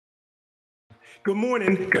Good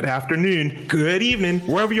morning, good afternoon, good evening,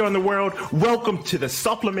 wherever you are in the world. Welcome to the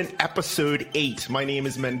supplement episode 8. My name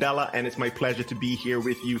is Mandela, and it's my pleasure to be here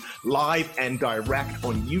with you live and direct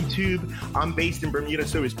on YouTube. I'm based in Bermuda,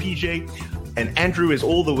 so is PJ. And Andrew is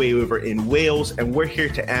all the way over in Wales, and we're here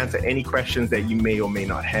to answer any questions that you may or may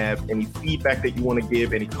not have, any feedback that you want to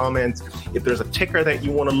give, any comments. If there's a ticker that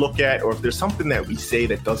you want to look at, or if there's something that we say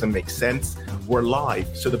that doesn't make sense, we're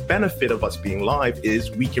live. So the benefit of us being live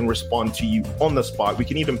is we can respond to you on the spot. We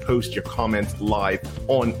can even post your comments live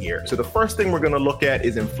on here. So the first thing we're going to look at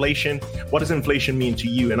is inflation. What does inflation mean to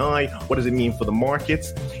you and I? What does it mean for the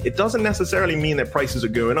markets? It doesn't necessarily mean that prices are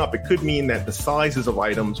going up. It could mean that the sizes of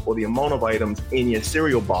items or the amount of items in your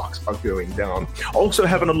cereal box are going down. Also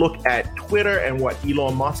having a look at Twitter and what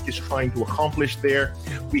Elon Musk is trying to accomplish there.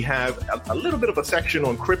 We have a little bit of a section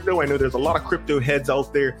on crypto. I know there's a lot of crypto heads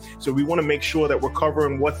out there, so we want to make sure that we're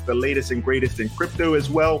covering what's the latest and greatest in crypto as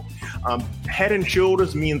well. Head and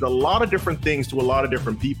shoulders means a lot of different things to a lot of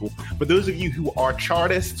different people. For those of you who are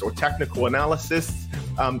chartists or technical analysts,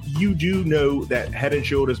 you do know that head and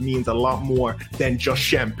shoulders means a lot more than just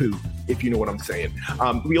shampoo, if you know what I'm saying.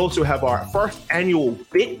 We also have our first annual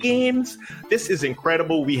Bit Games. This is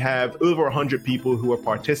incredible. We have over 100 people who are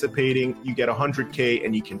participating. You get 100K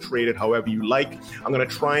and you can trade it however you like. I'm going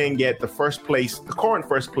to try and get the current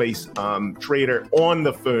first place trader on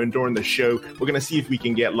the phone during the show. We're going to see if we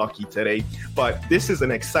can get lucky today. But this is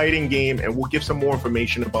an exciting game, and we'll give some more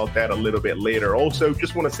information about that a little bit later. Also,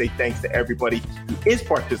 just want to say thanks to everybody who is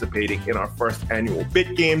participating in our first annual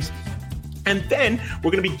Bit Games. And then we're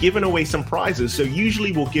going to be giving away some prizes. So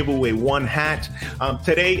usually we'll give away one hat.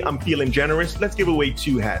 Today, I'm feeling generous. Let's give away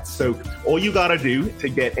 2 hats. So all you got to do to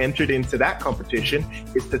get entered into that competition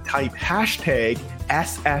is to type hashtag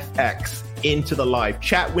SFX into the live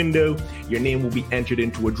chat window. Your name will be entered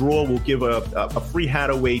into a draw. We'll give a free hat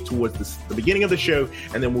away towards the beginning of the show,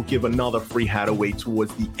 and then we'll give another free hat away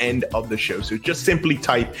towards the end of the show. So just simply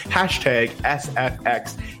type hashtag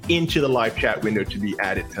SFX into the live chat window to be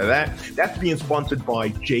added to that. That's being sponsored by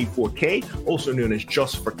J4K, also known as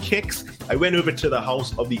Just for Kicks. I went over to the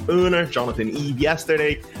house of the owner, Jonathan Eve,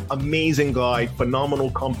 yesterday. Amazing guy, phenomenal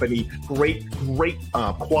company, great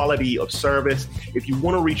quality of service. If you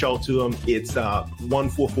want to reach out to them, it's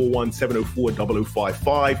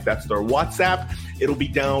 1441-704-0055. That's their WhatsApp. It'll be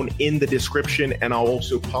down in the description, and I'll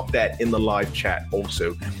also pop that in the live chat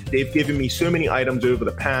also. They've given me so many items over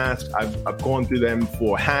the past. I've gone through them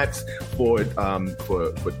for hats, for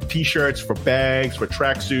t-shirts, for bags, for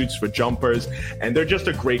tracksuits, for jumpers, and they're just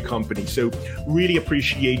a great company. So really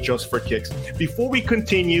appreciate Just for Kicks. Before we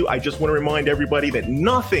continue, I just want to remind everybody that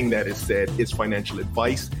nothing that is said is financial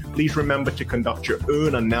advice. Please remember to conduct your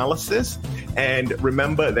own analysis, and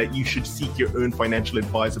remember that you should seek your own financial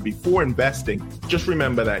advisor before investing. Just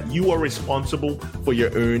remember that you are responsible for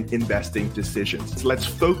your own investing decisions. Let's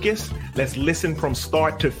focus. Let's listen from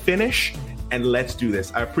start to finish, and let's do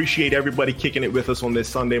this. I appreciate everybody kicking it with us on this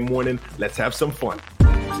Sunday morning. Let's have some fun.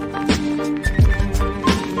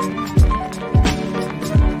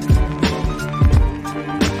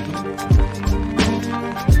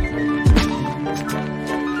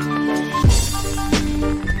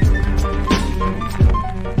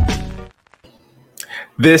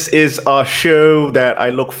 This is a show that I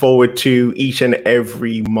look forward to each and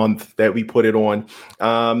every month that we put it on.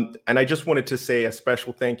 And I just wanted to say a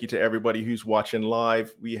special thank you to everybody who's watching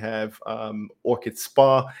live. We have Orchid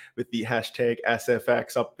Spa with the hashtag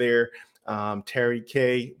SFX up there, Terry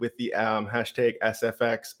K with the hashtag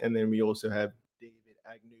SFX, and then we also have David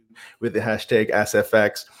Agnew with the hashtag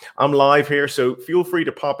SFX. I'm live here, so feel free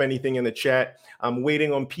to pop anything in the chat. I'm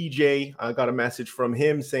waiting on PJ. I got a message from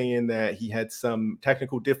him saying that he had some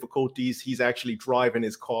technical difficulties. He's actually driving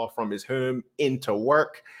his car from his home into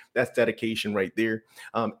work. That's dedication right there.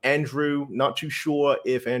 Andrew, not too sure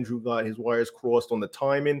if Andrew got his wires crossed on the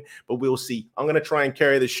timing, but we'll see. I'm going to try and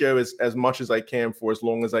carry the show as much as I can for as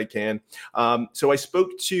long as I can. So I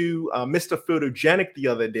spoke to Mr. Photogenic the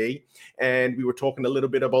other day, and we were talking a little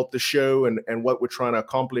bit about the show and what we're trying to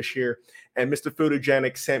accomplish here. And Mr.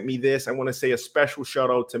 Photogenic sent me this. I want to say a special shout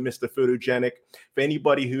out to Mr. Photogenic. For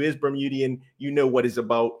anybody who is Bermudian, you know what it's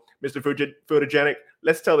about. Mr. Photogenic,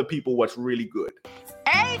 let's tell the people what's really good.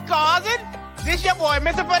 Hey, cousin! This your boy,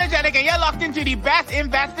 Mr. Photogenic, and you're locked into the best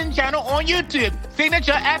investing channel on YouTube,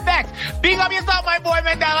 Signature FX. Big up yourself, my boy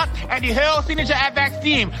Mandela, and the whole Signature FX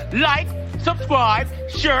team. Like, subscribe,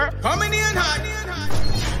 share. Coming in hot.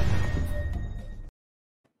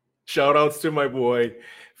 Shout outs to my boy.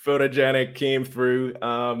 Photogenic came through,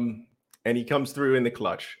 and he comes through in the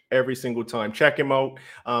clutch every single time. Check him out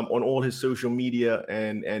on all his social media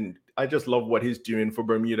and I just love what he's doing for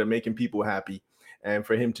Bermuda, making people happy. And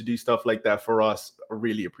for him to do stuff like that for us, I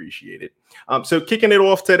really appreciate it. So kicking it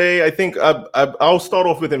off today, I think I'll start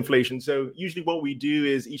off with inflation. So usually what we do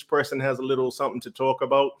is each person has a little something to talk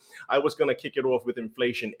about. I was going to kick it off with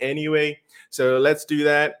inflation anyway. So let's do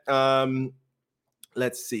that.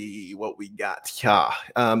 Let's see what we got. Yeah.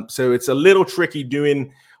 So it's a little tricky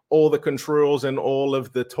doing all the controls and all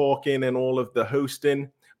of the talking and all of the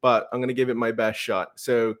hosting, but I'm going to give it my best shot.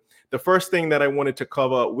 So the first thing that I wanted to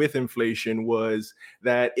cover with inflation was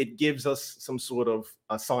that it gives us some sort of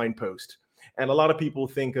a signpost. And a lot of people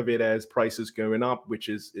think of it as prices going up, which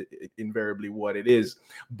is invariably what it is.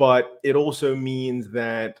 But it also means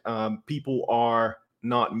that people are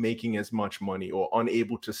not making as much money or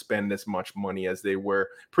unable to spend as much money as they were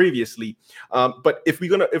previously. But if we're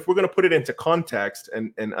gonna put it into context,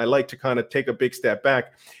 and I like to kind of take a big step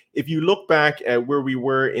back. If you look back at where we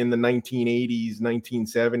were in the 1980s,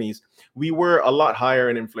 1970s, we were a lot higher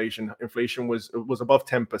in inflation. Inflation was above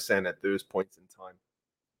 10% at those points in time.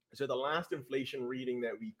 So the last inflation reading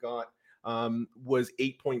that we got was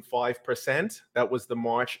 8.5%. That was the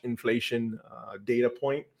March inflation data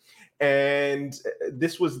point. And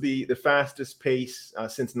this was the fastest pace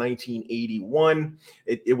since 1981.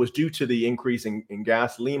 It was due to the increase in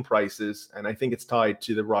gasoline prices, and I think it's tied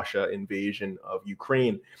to the Russia invasion of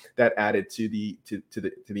Ukraine that added to the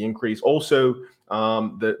increase. Also,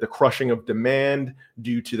 the crushing of demand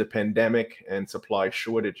due to the pandemic and supply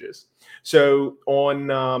shortages. So on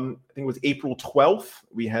I think it was April 12th,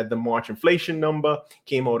 we had the March inflation number,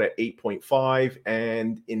 came out at 8.5,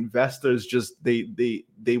 and investors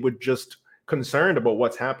they were just concerned about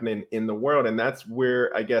what's happening in the world. And that's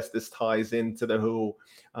where I guess this ties into the whole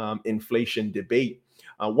inflation debate.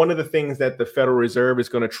 One of the things that the Federal Reserve is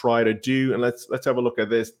going to try to do, and let's have a look at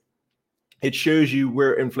this. It shows you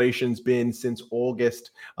where inflation's been since August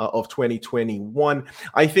of 2021.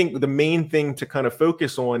 I think the main thing to kind of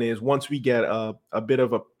focus on is once we get a bit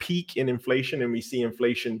of a peak in inflation and we see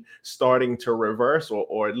inflation starting to reverse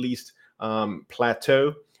or at least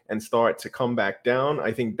plateau and start to come back down,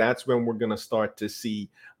 I think that's when we're going to start to see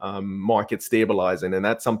market stabilizing. And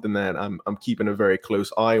that's something that I'm keeping a very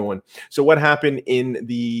close eye on. So what happened in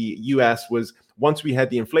the US was once we had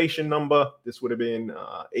the inflation number, this would have been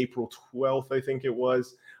April 12th, I think it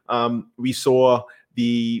was, we saw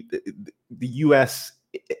the US,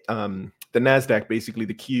 the NASDAQ, basically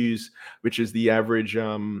the Qs, which is the average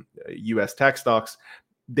US tech stocks.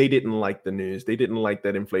 They didn't like the news. They didn't like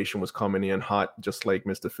that inflation was coming in hot, just like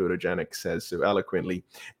Mr. Photogenic says so eloquently.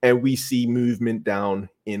 And we see movement down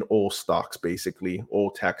in all stocks, basically, all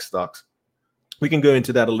tech stocks. We can go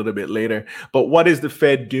into that a little bit later. But what is the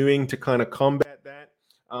Fed doing to kind of combat that?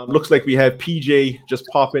 Looks like we have PJ just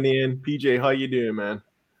popping in. PJ, how you doing, man?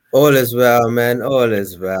 All is well, man. All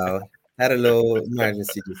is well. Had a little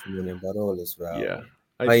emergency this morning, but all is well. Yeah.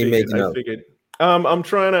 How you making up? I'm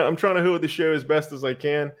trying to hold the show as best as I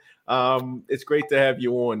can. It's great to have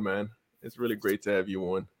you on, man. It's really great to have you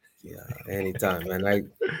on. Yeah, anytime, man.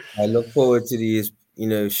 I look forward to these,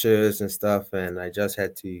 shows and stuff, and I just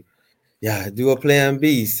had to, do a plan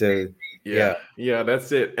B. So yeah,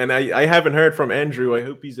 that's it. And I haven't heard from Andrew. I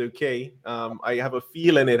hope he's okay. I have a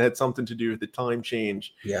feeling it had something to do with the time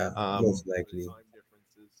change. Yeah, most likely.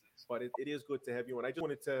 But it is good to have you on. I just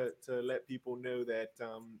wanted to let people know that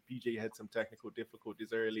PJ had some technical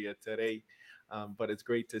difficulties earlier today, but it's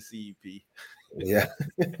great to see you, P. Yeah.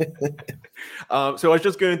 So I was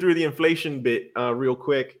just going through the inflation bit real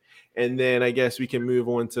quick, and then I guess we can move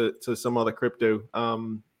on to some other crypto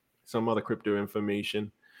information.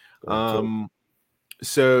 Okay.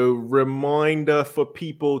 So reminder for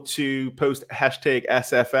people to post hashtag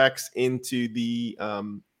SFX into the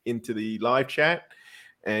live chat,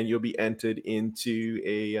 and you'll be entered into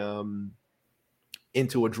a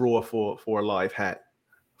draw for a live hat,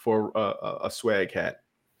 for a swag hat.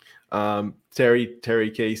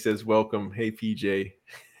 Terry K says welcome. Hey PJ.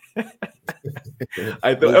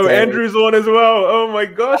 I thought Andrew's on as well. Oh my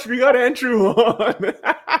gosh, we got Andrew on.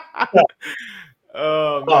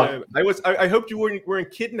 Oh man, I hoped you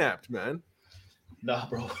weren't kidnapped, man. Nah,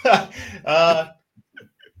 bro.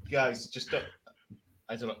 Guys, just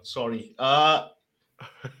I don't know. Sorry.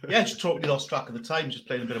 Just totally lost track of the time. Just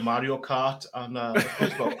playing a bit of Mario Kart, and I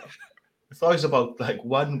thought it was about like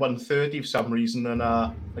 1:30 for some reason, and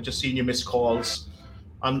I just seen your missed calls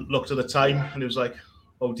and looked at the time, and it was like,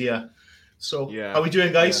 oh dear. So how are we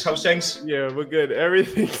doing, guys? How's things? Yeah, we're good.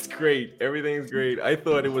 Everything's great. I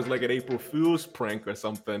thought it was like an April Fool's prank or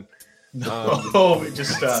something. No, it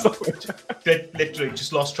just literally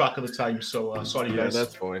just lost track of the time. So sorry, Yeah, guys.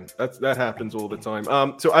 that's fine. That happens all the time.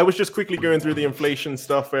 So I was just quickly going through the inflation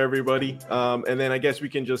stuff for everybody, and then I guess we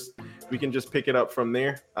can just pick it up from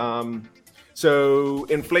there. So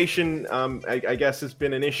inflation, I guess, has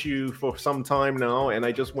been an issue for some time now, and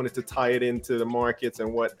I just wanted to tie it into the markets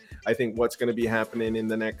and what I think what's going to be happening in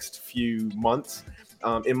the next few months.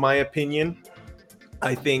 In my opinion,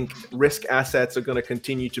 I think risk assets are going to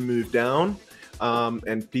continue to move down,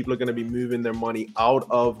 and people are going to be moving their money out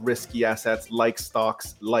of risky assets like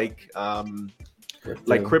stocks, like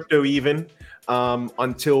crypto even,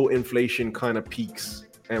 until inflation kind of peaks.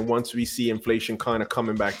 And once we see inflation kind of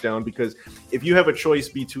coming back down, because if you have a choice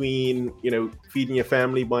between, feeding your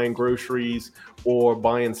family, buying groceries, or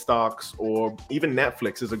buying stocks, or even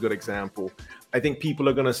Netflix is a good example, I think people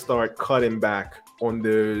are going to start cutting back on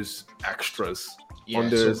those extras, on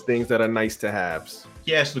those things that are nice to haves.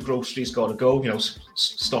 Yes, the groceries got to go.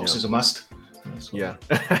 Stocks is a must. Yeah.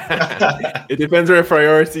 It depends where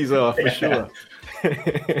priorities are, for sure.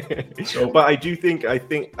 But I think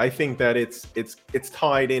that it's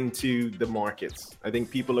tied into the markets. I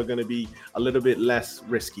think people are going to be a little bit less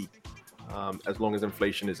risky as long as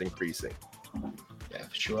inflation is increasing. Yeah,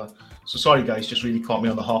 for sure. So sorry, guys, just really caught me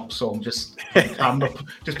on the hop. So I'm just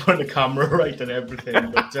putting the camera right and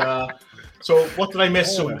everything. But so what did I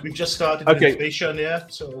miss? So we've just started with inflation, yeah?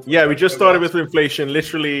 So yeah, we just started with inflation.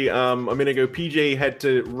 Literally a minute ago, PJ had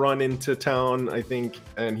to run into town, I think,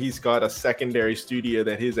 and he's got a secondary studio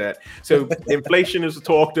that he's at. So inflation is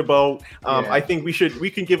talked about. I think we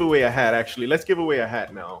can give away a hat, actually. Let's give away a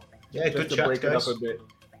hat now. Yeah, just good to chat, break guys. It up a bit.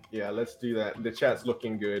 Yeah, let's do that. The chat's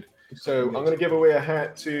looking good. So I'm going to give away a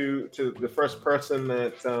hat to the first person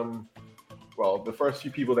that... the first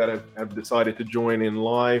few people that have decided to join in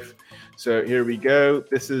live. So here we go.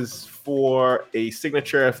 This is for a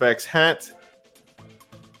Signature FX hat.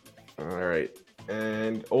 All right.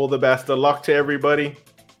 And all the best of luck to everybody.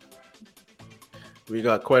 We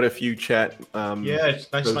got quite a few chat.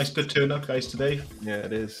 It's nice good turnout, guys, today. Yeah,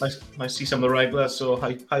 it is. Nice to see some of the regulars. So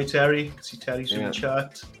hi Terry. I see Terry's in the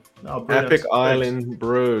chat. Epic Island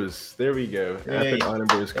Bros. There we go. Hey. Epic Island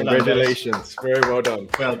Bros. Congratulations. Very well done.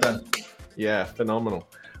 Well done. Yeah, phenomenal.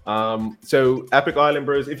 So Epic Island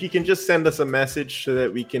Bros, if you can just send us a message so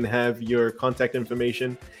that we can have your contact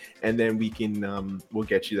information, and then we can we'll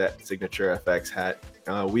get you that Signature FX hat.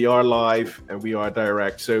 We are live and we are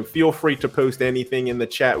direct, so feel free to post anything in the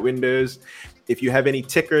chat windows. If you have any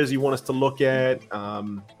tickers you want us to look at,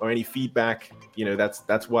 or any feedback,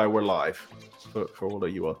 that's why we're live for all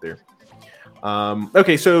of you out there.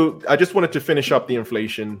 Okay, so I just wanted to finish up the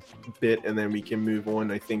inflation bit, and then we can move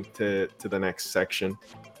on, I think, to the next section.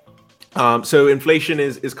 So inflation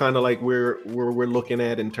is kind of like where we're looking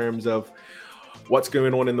at in terms of what's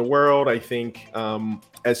going on in the world. I think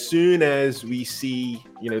as soon as we see,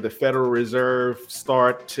 the Federal Reserve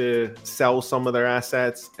start to sell some of their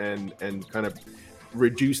assets and kind of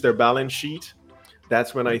reduce their balance sheet,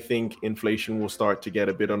 that's when I think inflation will start to get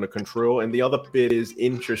a bit under control. And the other bit is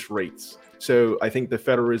interest rates. So I think the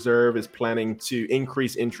Federal Reserve is planning to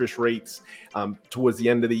increase interest rates towards the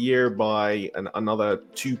end of the year by another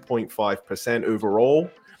 2.5% overall.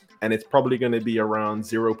 And it's probably going to be around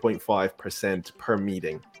 0.5% per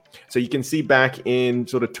meeting. So you can see back in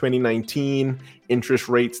sort of 2019, interest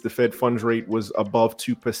rates, the Fed funds rate was above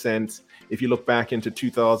 2%. If you look back into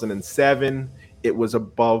 2007, it was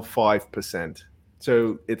above 5%.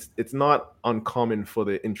 So it's not uncommon for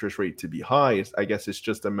the interest rate to be high. I guess it's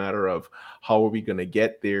just a matter of how are we going to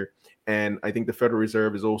get there. And I think the Federal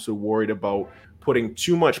Reserve is also worried about putting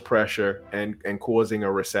too much pressure and causing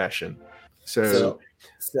a recession. So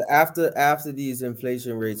after these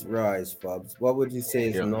inflation rates rise, Bobs, what would you say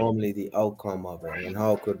is normally the outcome of it, and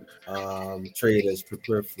how could traders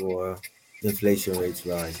prepare for inflation rates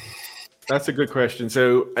rising? That's a good question.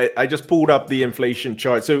 So I just pulled up the inflation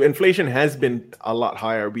chart. So inflation has been a lot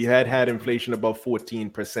higher. We had inflation above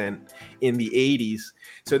 14% in the 80s.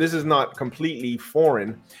 So this is not completely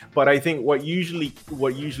foreign. But I think what usually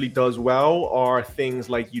does well are things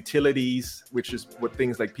like utilities, which is what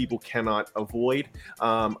things like people cannot avoid.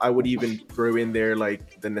 I would even throw in there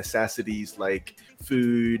like the necessities like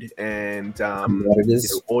food and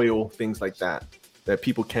oil, things like that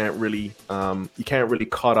people can't really you can't really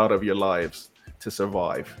cut out of your lives to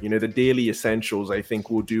survive. The daily essentials I think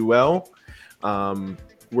will do well,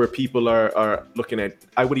 where people are looking at,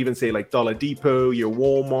 I would even say like Dollar Depot, your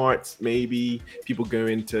Walmarts, maybe people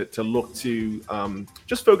going to look to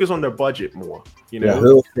just focus on their budget more.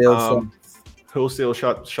 wholesale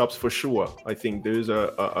shops for sure. I think those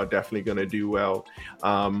are definitely going to do well.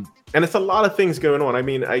 And it's a lot of things going on. I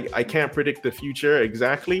mean, I can't predict the future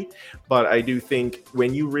exactly, but I do think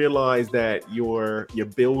when you realize that your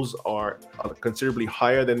bills are considerably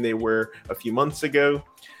higher than they were a few months ago,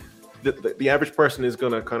 the average person is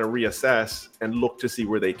going to kind of reassess and look to see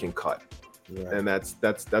where they can cut. Right. And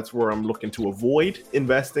that's where I'm looking to avoid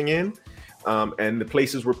investing in. And the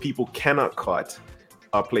places where people cannot cut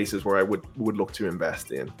are places where I would look to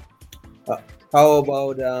invest in. How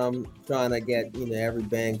about trying to get every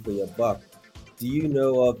bang for your buck? Do you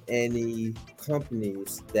know of any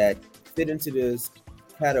companies that fit into those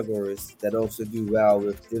categories that also do well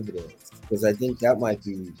with dividends? Because I think that might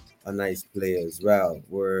be a nice play as well,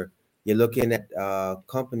 where you're looking at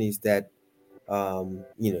companies that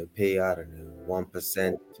pay, I don't know,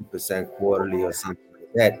 1%, 2% quarterly or something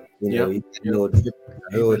like that.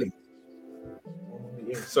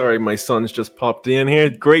 Sorry, my son's just popped in here.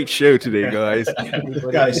 Great show today, guys.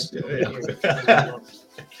 Guys,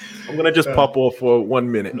 I'm gonna just pop off for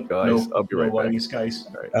 1 minute, guys. I'll be right back. Guys.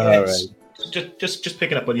 All right. Just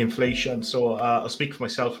picking up on the inflation. So I'll speak for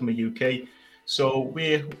myself from the UK. So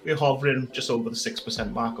we're hovering just over the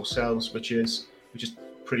 6% mark ourselves, which is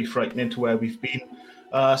pretty frightening to where we've been,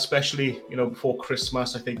 especially before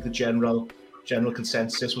Christmas. I think the general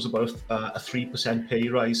consensus was about a 3% pay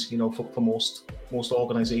rise, for most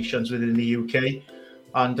organisations within the UK,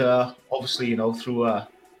 and obviously, through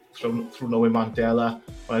knowing Mandela,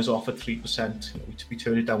 when I was offered 3%, we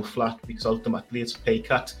turned it down flat because ultimately it's a pay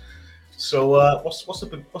cut. So what's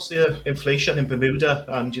the inflation in Bermuda,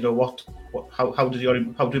 and how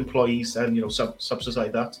do employees and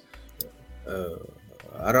subsidize that?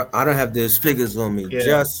 I don't have those figures on me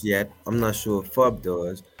just yet. I'm not sure if Fub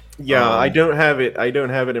does. Yeah, I don't have it.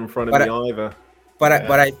 In front of me either.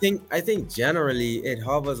 But I think generally it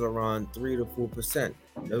hovers around 3 to 4%.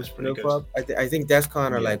 That's pretty good. I think that's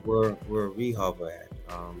kind of like where we hover at.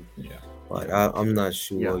 But I'm not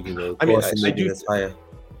sure. I mean,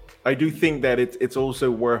 I do think that it's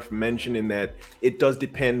also worth mentioning that it does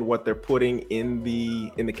depend what they're putting in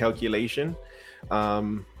the calculation.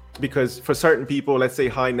 Because for certain people, let's say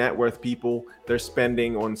high net worth people, they're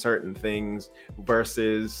spending on certain things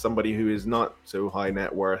versus somebody who is not so high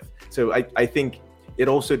net worth. So I think it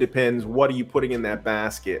also depends, what are you putting in that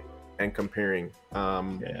basket and comparing.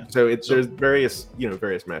 So there's various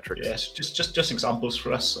metrics. Yes, just examples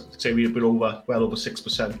for us. I'd say we're well over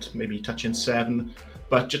 6%, maybe touching 7%.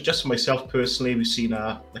 But just for myself personally, we've seen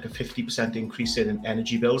a 50% increase in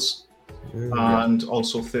energy bills. And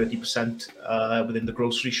also 30% within the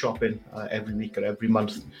grocery shopping every week or every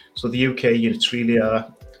month. So the UK, it's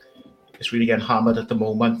really getting hammered at the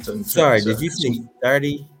moment. And did you say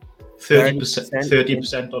 30?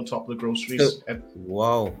 30% on top of the groceries.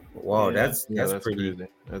 Wow, that's pretty good.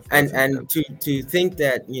 And to think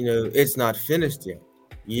that it's not finished yet.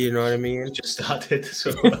 You know what I mean? It just started.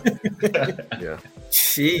 So yeah.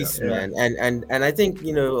 Jeez, man. And I think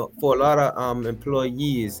for a lot of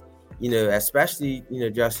employees, especially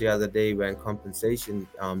just the other day when compensation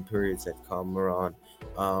periods had come around,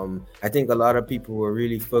 I think a lot of people were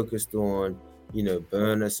really focused on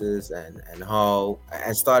bonuses and how,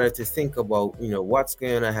 and started to think about what's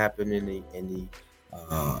going to happen in the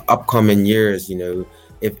upcoming years.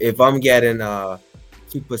 If I'm getting a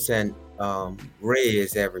 2%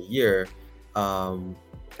 raise every year, and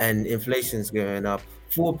inflation's going up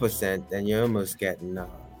 4%, then you're almost getting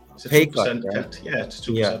it's a pay cut, right? It's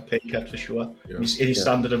a 2% pay cut for sure. Any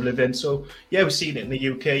standard of living. So we've seen it in the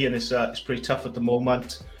UK, and it's pretty tough at the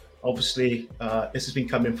moment. Obviously, this has been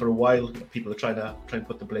coming for a while. People are trying to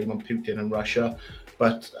put the blame on Putin and Russia,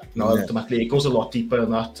 but ultimately it goes a lot deeper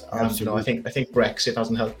than that. And I think Brexit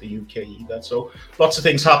hasn't helped the UK either. So lots of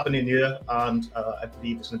things happening here, and I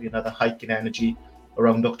believe there's going to be another hike in energy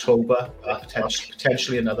around October,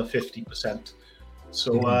 potentially another 50%.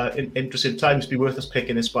 So in interesting times, be worth us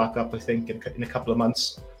picking this back up, I think, in a couple of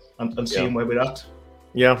months and seeing where we're at.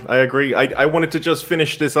 Yeah, I agree. I wanted to just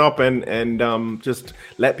finish this up and just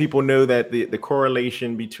let people know that the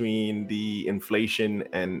correlation between the inflation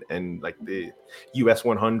and like the US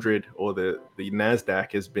 100 or the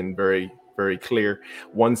NASDAQ has been very, very clear.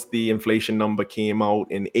 Once the inflation number came out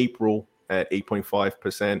in April at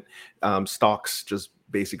 8.5%, stocks just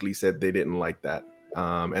basically said they didn't like that.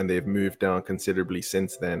 And they've moved down considerably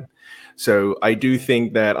since then. So I do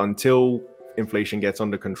think that until inflation gets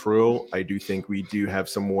under control, I do think we do have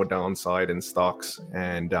some more downside in stocks.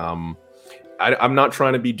 And I'm not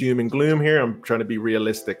trying to be doom and gloom here. I'm trying to be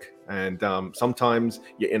realistic. And sometimes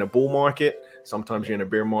you're in a bull market, sometimes you're in a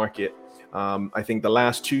bear market. I think the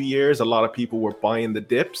last 2 years, a lot of people were buying the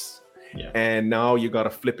dips. and now you got to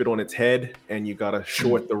flip it on its head and you got to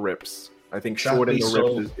short the rips. I think shorting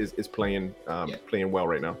the rips is playing playing well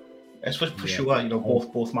right now. That's for sure. You know,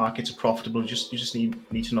 both markets are profitable. You just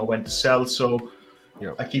need to know when to sell. So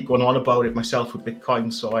I keep going on about it myself with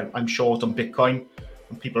Bitcoin. So I'm short on Bitcoin,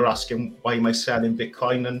 and people are asking why am I selling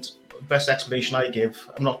Bitcoin? And the best explanation I give,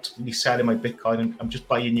 I'm not really selling my Bitcoin. I'm just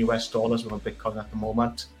buying US dollars with my Bitcoin at the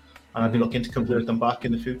moment, and I'll be looking to convert them back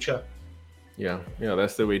in the future. Yeah,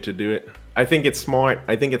 that's the way to do it. I think it's smart.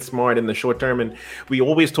 I think it's smart in the short term. And we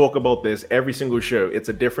always talk about this every single show. It's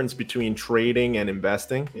a difference between trading and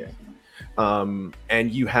investing.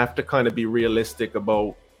 And you have to kind of be realistic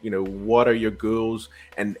about, what are your goals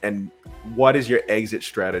and what is your exit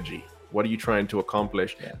strategy? What are you trying to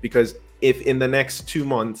accomplish? Because if in the next 2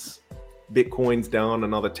 months, Bitcoin's down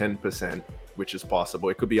another 10%, which is possible,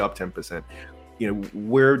 it could be up 10%,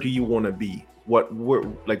 where do you want to be?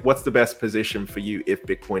 What's the best position for you if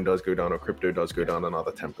Bitcoin does go down or crypto does go down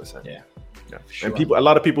another 10%? Sure. And a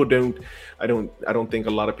lot of people don't. I don't think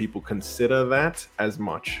a lot of people consider that as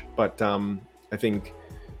much. But I think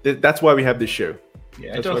that's why we have this show.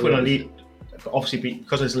 I don't know if we're gonna lead. Obviously,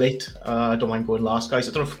 because it's late, I don't mind going last, guys.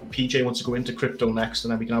 I don't know if PJ wants to go into crypto next,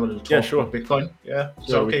 and then we can have a little talk about Bitcoin. Is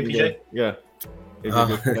that okay, PJ? Yeah.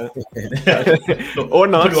 Or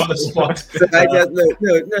not. Put you on the spot. So I just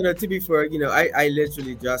no. To be fair, I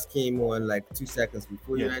literally just came on like 2 seconds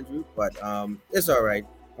before you, Andrew. But it's all right.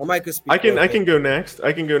 Well, Mike could speak. I can go next.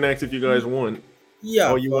 I can go next if you guys want.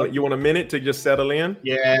 Yeah. Oh, you want a minute to just settle in?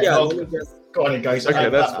 Yeah. Go on in, guys. Okay,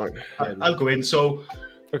 that's fine. I'll go in. So.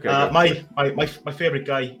 Okay. My favorite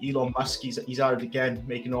guy, Elon Musk, he's out again,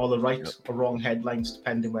 making all the right or wrong headlines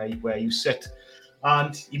depending where you sit.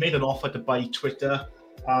 And he made an offer to buy Twitter,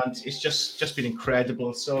 and it's just been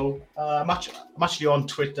incredible. So I'm actually on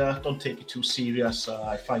Twitter. Don't take it too serious.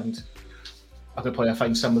 I find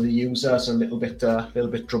some of the users a little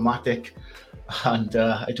bit dramatic, and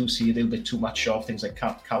I do see a little bit too much of things like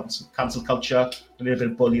cancel culture, a little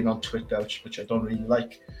bit of bullying on Twitter, which I don't really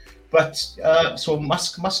like. But so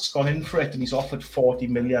Musk's gone in for it, and he's offered 40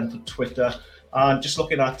 million for Twitter. And just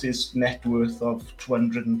looking at his net worth of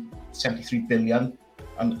 273 billion,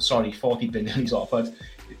 and 40 billion he's offered,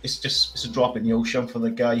 it's a drop in the ocean for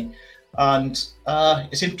the guy. And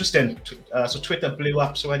it's interesting. So Twitter blew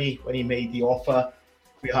up. So when he made the offer,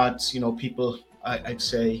 we had people, I'd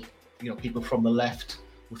say people from the left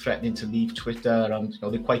were threatening to leave Twitter, and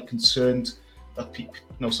they're quite concerned that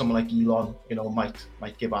someone like Elon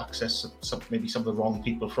might give access to maybe some of the wrong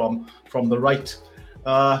people from the right.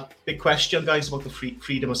 Big question, guys, about the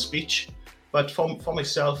freedom of speech. But for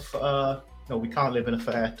myself, we can't live in a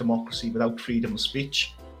fair democracy without freedom of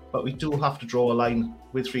speech. But we do have to draw a line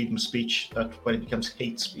with freedom of speech that when it becomes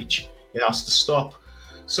hate speech, it has to stop.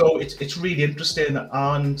 So it's really interesting,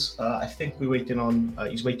 and I think he's waiting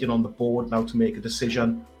on the board now to make a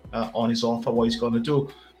decision on his offer, what he's going to do.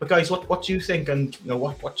 But guys, what do you think? And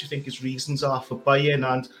what do you think his reasons are for buying?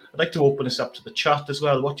 And I'd like to open this up to the chat as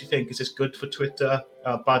well. What do you think? Is this good for Twitter?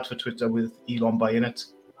 Bad for Twitter with Elon buying it?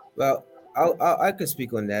 Well, I could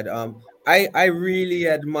speak on that. I really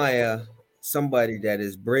admire somebody that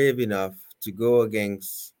is brave enough to go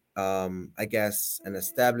against, I guess, an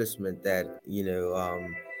establishment that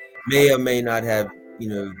may or may not have,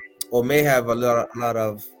 or may have a lot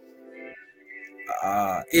of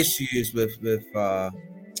issues with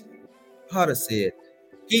how to say it.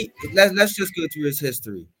 Let's just go through his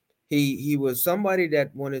history. He was somebody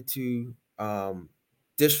that wanted to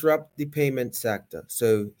disrupt the payment sector.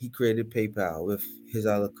 So he created PayPal with his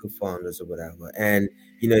other co-founders or whatever. And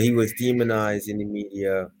he was demonized in the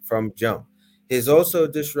media from jump. He's also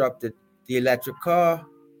disrupted the electric car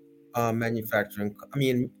manufacturing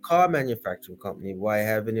company by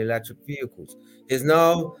having electric vehicles. He's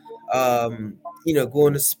now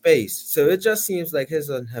going to space. So it just seems like he's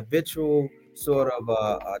a habitual sort of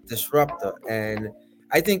a disruptor. And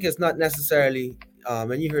I think it's not necessarily,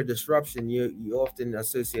 when you hear disruption, you often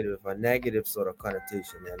associate it with a negative sort of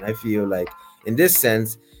connotation. And I feel like in this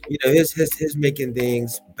sense, his making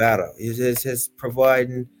things better. His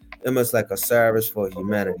providing almost like a service for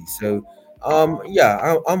humanity. So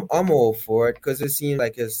I'm all for it, because it seems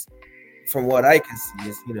like from what I can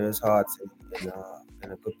see, his heart's in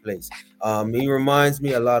a good place. He reminds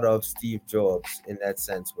me a lot of Steve Jobs in that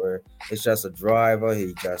sense, where it's just a driver.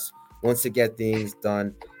 He just wants to get things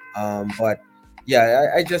done. But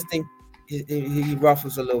yeah, I just think he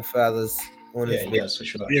ruffles a little feathers on his way. Yes, for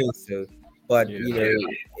sure. So, but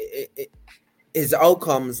his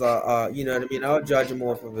outcomes are what I mean. I'll judge him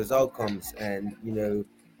off of his outcomes, and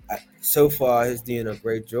so far he's doing a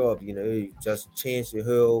great job. He just changed the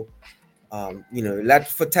whole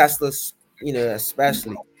for Tesla's,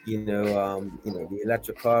 especially, the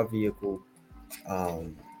electric car vehicle,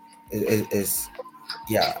 is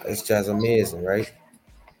it's just amazing, right?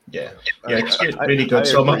 Yeah, it's really good.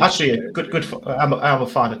 So I'm actually a good. I'm a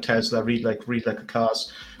fan of Tesla. I read like the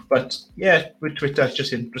cars, but yeah, with Twitter, it's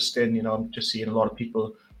just interesting. I'm just seeing a lot of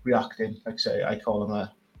people reacting. Like say, I call them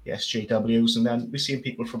the SJWs, and then we're seeing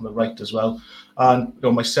people from the right as well. And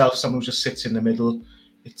myself, someone who just sits in the middle.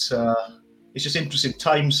 It's just interesting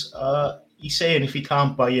times. He's saying if he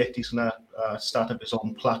can't buy it, he's gonna start up his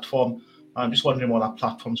own platform. I'm just wondering what that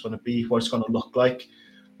platform's going to be, what it's going to look like.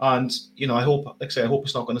 And I hope, it's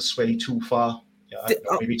not going to sway too far,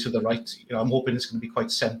 maybe to the right. I'm hoping it's going to be quite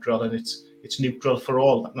central and it's neutral for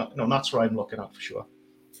all. That's what I'm looking at for sure.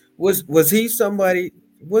 Was he somebody?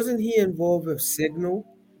 Wasn't he involved with Signal,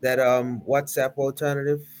 that WhatsApp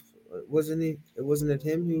alternative? Wasn't he? Wasn't it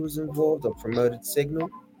him who was involved or promoted Signal?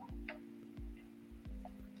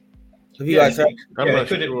 Have you guys heard?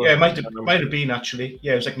 It might have been actually.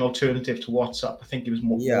 Yeah, it was like an alternative to WhatsApp. I think it was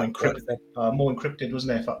more encrypted. More encrypted,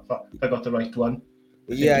 wasn't it? If I got the right one.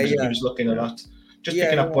 He was looking at that. Just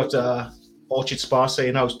picking up what Orchard Spa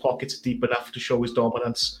saying now his pockets are deep enough to show his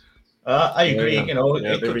dominance. I agree.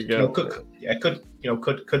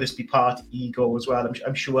 Could this be part ego as well?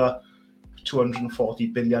 I'm sure 240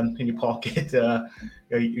 billion in your pocket.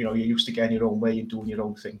 You're used to getting your own way and doing your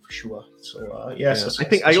own thing for sure. So yes,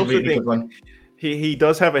 I also think he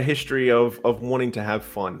does have a history of wanting to have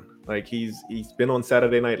fun. Like he's been on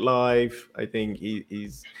Saturday Night Live. I think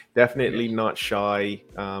he's definitely not shy,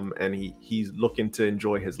 and he's looking to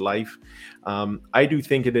enjoy his life. I do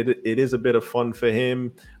think it is a bit of fun for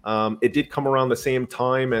him. It did come around the same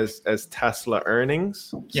time as Tesla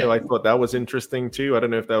earnings, so I thought that was interesting too. I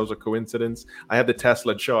don't know if that was a coincidence. I have the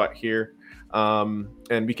Tesla chart here,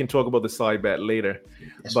 and we can talk about the side bet later.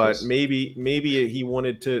 Yes, but please. maybe he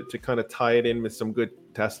wanted to kind of tie it in with some good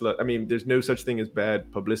Tesla. I mean, there's no such thing as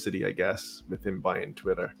bad publicity, I guess, with him buying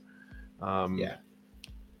Twitter. And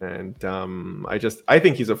I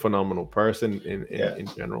think he's a phenomenal person in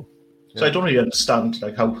general. So I don't really understand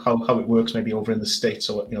like how it works maybe over in the States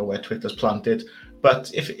or where Twitter's planted.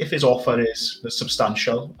 But if his offer is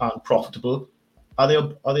substantial and profitable, are they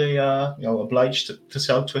obliged to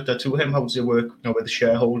sell Twitter to him? How does it work with the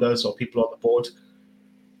shareholders or people on the board?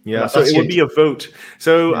 Yeah, so it would be a vote.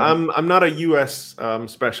 So I'm not a US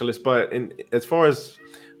specialist, but as far as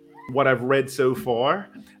what I've read so far,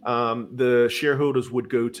 the shareholders would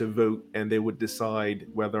go to vote and they would decide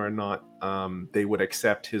whether or not they would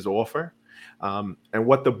accept his offer. And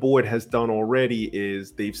what the board has done already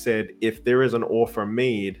is they've said if there is an offer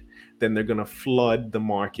made, then they're going to flood the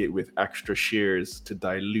market with extra shares to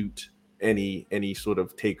dilute any sort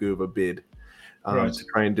of takeover bid. To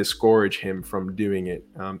try and discourage him from doing it.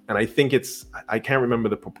 And I think I can't remember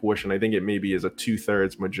the proportion. I think it maybe is a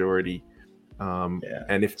 2/3 majority.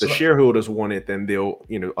 And if the shareholders want it, then they'll,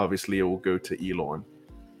 obviously it will go to Elon.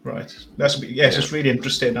 Right. It's just really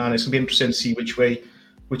interesting. And it's going to be interesting to see which way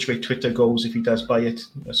Twitter goes if he does buy it.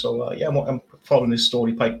 So, I'm following this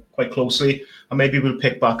story quite closely. And maybe we'll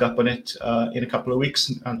pick back up on it in a couple of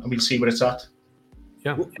weeks and we'll see where it's at.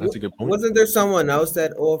 Yeah, that's a good point. Wasn't there someone else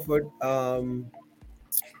that offered,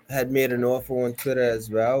 had made an offer on Twitter as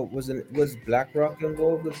well? Was BlackRock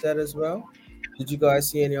involved with that as well? Did you guys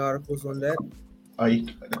see any articles on that? I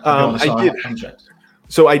did.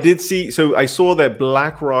 So I did see. So I saw that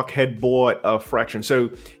BlackRock had bought a fraction. So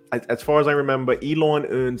as far as I remember, Elon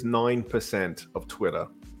owns 9% of Twitter.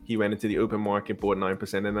 He went into the open market, bought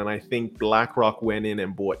 9%, and then I think BlackRock went in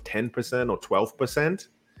and bought 10% or 12%.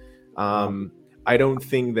 I don't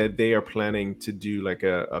think that they are planning to do like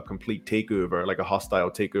a complete takeover, like a hostile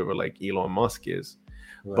takeover like Elon Musk is.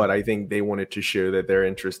 Right. But I think they wanted to show that they're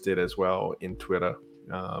interested as well in Twitter.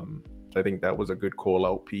 I think that was a good call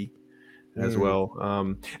out, P, as well.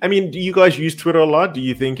 I mean, do you guys use Twitter a lot? Do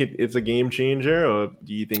you think it's a game changer, or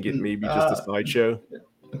do you think it may be just a sideshow?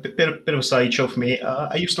 A bit of a sideshow for me.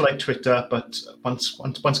 I used to like Twitter, but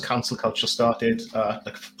once cancel culture started,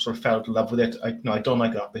 sort of fell in love with it. I don't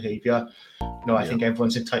like that behavior. I think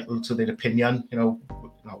everyone's entitled to their opinion.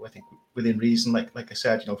 I think within reason. Like I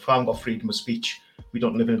said, if I haven't got freedom of speech, we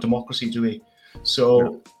don't live in a democracy, do we?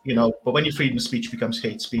 So but when your freedom of speech becomes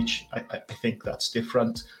hate speech, I think that's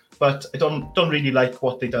different. But I don't really like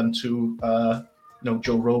what they done to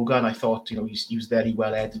Joe Rogan. I thought he was very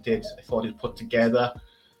well edited. I thought it was put together.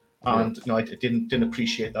 And I didn't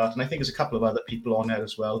appreciate that, and I think there's a couple of other people on there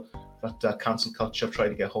as well that cancel culture try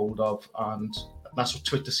to get hold of, and that's what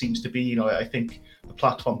Twitter seems to be. I think the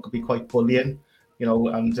platform could be quite bullying,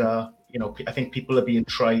 and I think people are being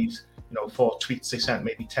tried for tweets they sent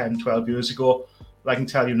maybe 10, 12 years ago. But I can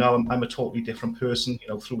tell you now, I'm a totally different person,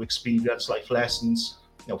 through experience, life lessons,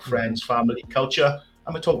 friends, family, culture.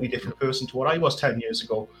 I'm a totally different person to what I was 10 years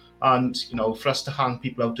ago. And, for us to hang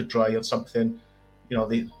people out to dry on something,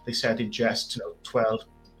 they said in jest,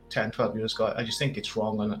 10, 12 years ago, I just think it's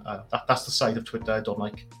wrong. And that's the side of Twitter I don't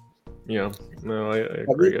like. Yeah, no, I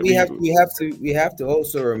agree. We have to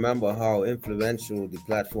also remember how influential the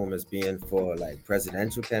platform has been for like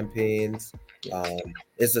presidential campaigns.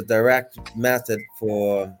 It's a direct method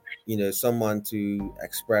for someone to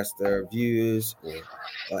express their views,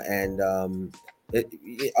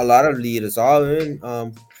 a lot of leaders are in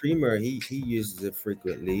Premier. He uses it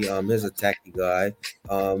frequently. He's a techie guy,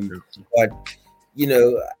 but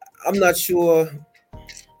I'm not sure.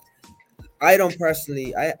 I don't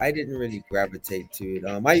personally. I didn't really gravitate to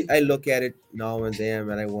it. I look at it now and then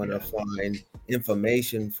when I want to find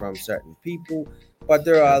information from certain people, but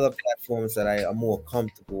there are other platforms that I am more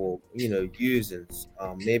comfortable, using.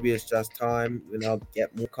 Maybe it's just time,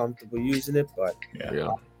 get more comfortable using it. But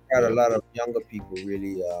got a lot of younger people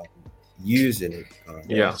really using it.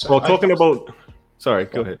 Well, talking about. Sorry,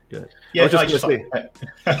 go ahead. Yeah, I was just going to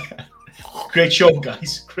say. Great show,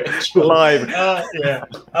 guys. Great show. Live.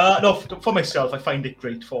 No, for myself, I find it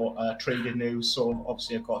great for trading news. So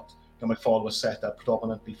obviously I've got my followers set up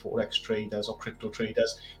predominantly Forex traders or crypto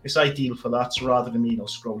traders. It's ideal for that. So rather than me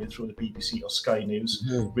scrolling through the BBC or Sky News,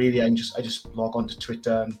 really I just log on to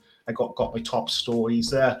Twitter and I got my top stories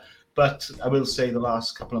there. But I will say the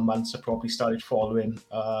last couple of months I probably started following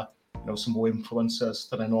some more influencers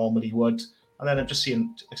than I normally would. And then I've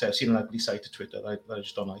seen an ugly side to Twitter that I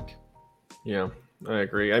just don't like. Yeah, I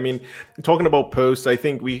agree. I mean, talking about posts, I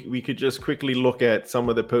think we could just quickly look at some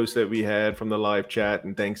of the posts that we had from the live chat,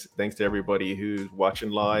 and thanks to everybody who's watching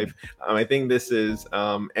live. I think this is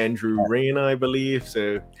Andrew Rain, I believe.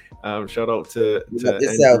 So shout out to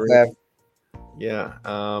Andrew Rain. Yeah.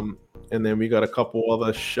 And then we got a couple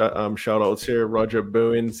other shout outs here. Roger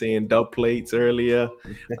Bowen saying dub plates earlier.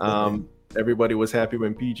 Everybody was happy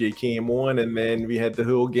when PJ came on, and then we had the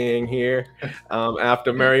whole gang here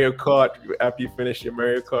after Mario Kart. After you finished your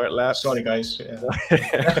Mario Kart lap. Sorry, guys. Yeah.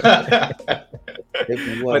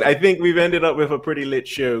 But I think we've ended up with a pretty lit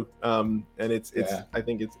show, and it's I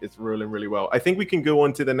think it's rolling really well. I think we can go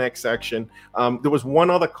on to the next section. There was one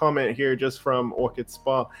other comment here just from Orchid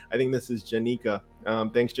Spa. I think this is Janika.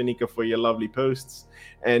 Thanks, Janika, for your lovely posts.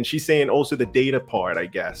 And she's saying also the data part, I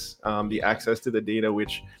guess, the access to the data,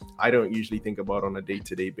 which I don't usually think about on a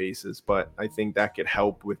day-to-day basis, but I think that could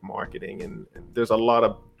help with marketing, and there's a lot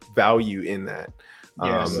of value in that.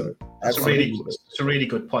 Yes, it's a really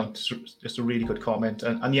good point. Just a really good comment,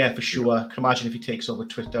 and yeah, for sure. I can imagine if he takes over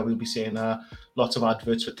Twitter, we'll be seeing lots of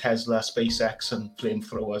adverts for Tesla, SpaceX, and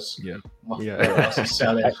flamethrowers. What else he's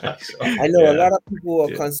selling. I know a lot of people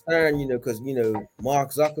are concerned, because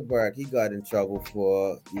Mark Zuckerberg, he got in trouble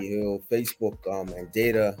for the whole Facebook and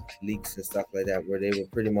data leaks and stuff like that, where they were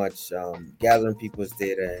pretty much gathering people's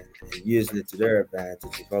data and using it to their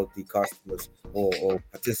advantage without the customers or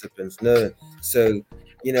participants knowing. So,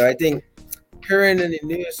 I think hearing in the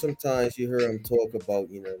news sometimes you hear them talk about,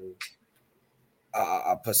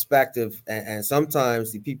 a perspective, and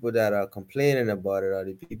sometimes the people that are complaining about it are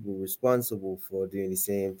the people responsible for doing the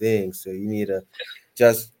same thing. So you need to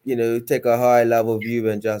just, take a high level view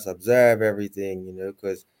and just observe everything,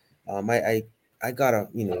 because I gotta,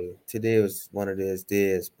 today was one of those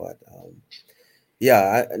days, but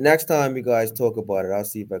next time you guys talk about it, I'll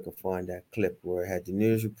see if I can find that clip where I had the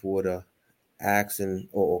news reporter asking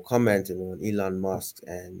or commenting on Elon Musk,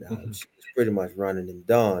 and she was pretty much running him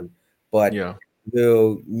down. But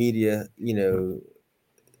the media,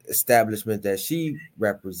 establishment that she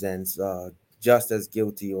represents just as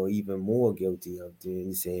guilty or even more guilty of doing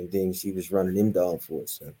the same thing she was running him down for.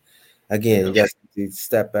 So again, just to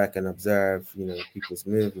step back and observe, people's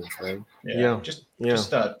movements, right? Just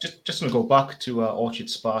to go back to Orchid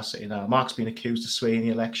Spa saying Mark's been accused of swaying the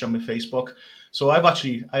election with Facebook. So I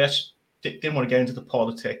actually didn't want to get into the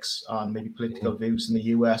politics and maybe political views in the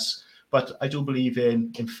US, but I do believe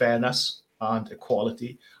in fairness and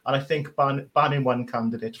equality. And I think banning one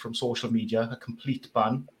candidate from social media, a complete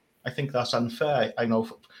ban, I think that's unfair. I know,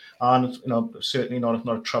 and certainly not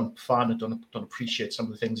a Trump fan. I don't appreciate some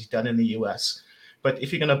of the things he's done in the US. But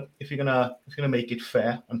if you're gonna make it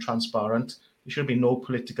fair and transparent, there should be no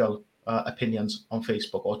political opinions on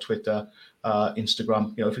Facebook or Twitter,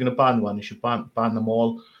 Instagram. If you're gonna ban one, you should ban them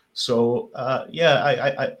all. So I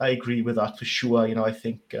agree with that for sure. I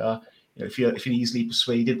think if you're easily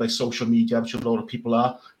persuaded by social media, which a lot of people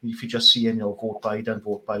are, if you just see vote Biden,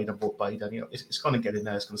 it's going to get in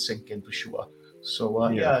there, it's going to sink in for sure. So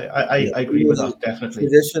I agree with that, definitely.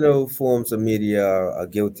 Traditional forms of media are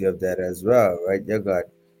guilty of that as well, right? You got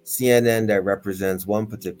CNN that represents one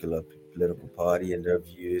particular political party and their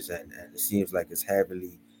views, and it seems like it's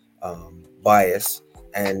heavily biased.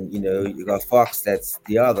 And you got Fox that's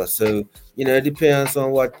the other. So it depends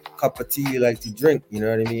on what cup of tea you like to drink. You know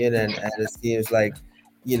what I mean? And it seems like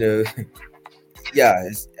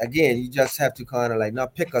it's, again, you just have to kind of like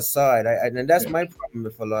not pick a side. And that's my problem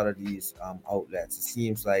with a lot of these outlets. It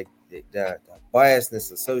seems like the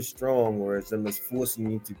biasness is so strong, whereas it's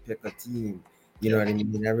forcing you to pick a team. You know what I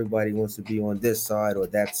mean? Everybody wants to be on this side or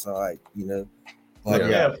that side. But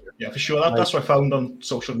for sure. That's what I found on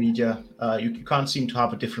social media. You can't seem to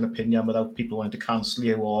have a different opinion without people wanting to cancel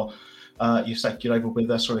you, or you're either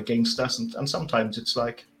with us or against us. And sometimes it's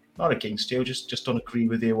like, not against you, just don't agree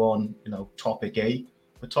with you on topic A,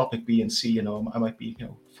 but topic B and C, I might be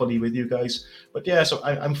fully with you guys. But so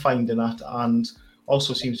I'm finding that, and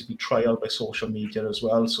also seems to be trial by social media as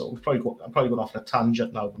well. So I'm probably going off on a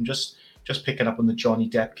tangent now. I'm just picking up on the Johnny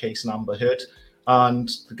Depp case and Amber Heard, and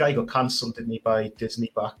the guy got cancelled, didn't he, by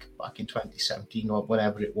Disney back in 2017 or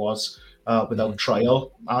whatever it was, without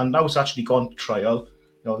trial, and now it's actually gone to trial.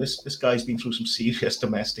 This guy's been through some serious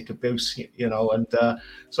domestic abuse, and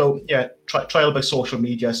trial by social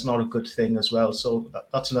media is not a good thing as well. So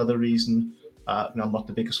that's another reason I'm not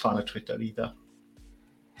the biggest fan of Twitter either.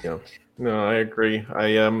 Yeah, no, I agree.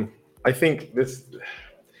 I think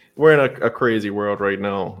we're in a crazy world right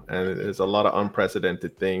now, and there's a lot of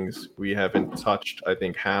unprecedented things. We haven't touched, I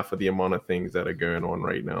think, half of the amount of things that are going on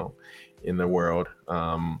right now in the world.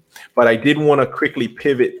 But I did want to quickly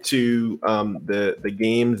pivot to the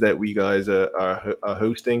games that we guys are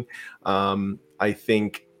hosting. I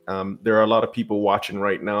think there are a lot of people watching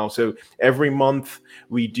right now. So every month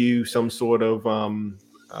we do some sort of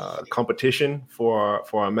competition for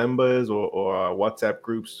our members or our WhatsApp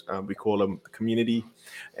groups. We call them the community.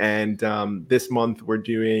 And this month we're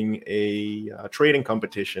doing a trading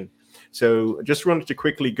competition. So just wanted to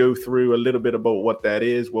quickly go through a little bit about what that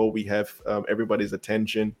is. Well, we have everybody's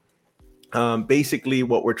attention. Basically,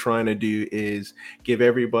 what we're trying to do is give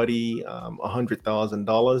everybody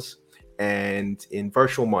 $100,000, and in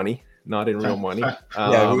virtual money, not in real money.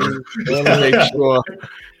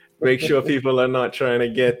 Make sure people are not trying to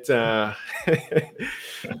get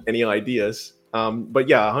any ideas. But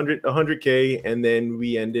 100K, and then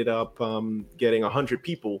we ended up getting 100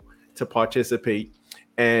 people to participate.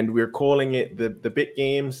 And we're calling it the BIT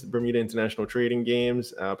Games, Bermuda International Trading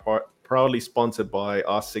Games, proudly sponsored by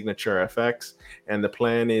our Signature FX. And the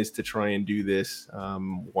plan is to try and do this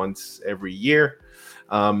once every year.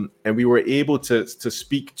 And we were able to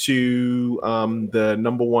speak to the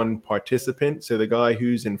number one participant. So the guy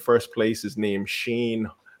who's in first place is named Shane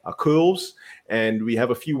Cools. And we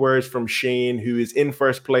have a few words from Shane, who is in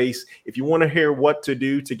first place. If you want to hear what to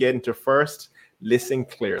do to get into first, listen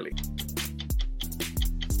clearly.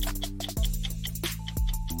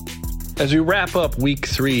 As we wrap up week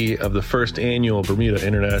 3 of the first annual Bermuda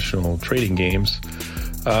International Trading Games,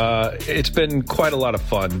 it's been quite a lot of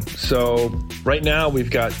fun. So right now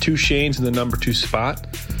we've got 2 Shanes in the number 2 spot.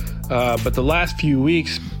 But the last few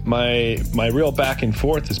weeks, my real back and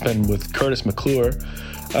forth has been with Curtis McClure.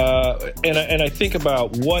 And I think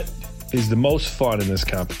about what is the most fun in this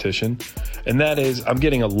competition. And that is, I'm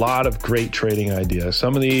getting a lot of great trading ideas.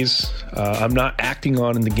 Some of these I'm not acting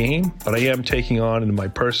on in the game, but I am taking on in my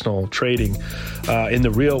personal trading in the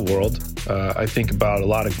real world. I think about a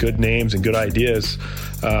lot of good names and good ideas,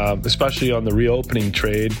 especially on the reopening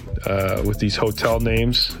trade with these hotel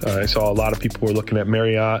names. I saw a lot of people were looking at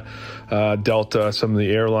Marriott, Delta, some of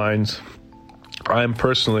the airlines. I'm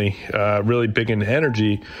personally really big into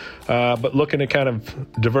energy, but looking to kind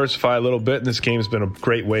of diversify a little bit. And this game has been a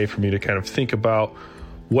great way for me to kind of think about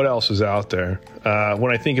what else is out there.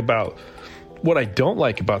 When I think about what I don't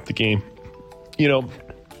like about the game,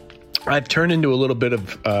 I've turned into a little bit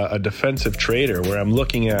of a defensive trader where I'm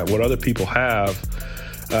looking at what other people have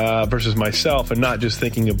versus myself, and not just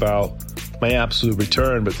thinking about my absolute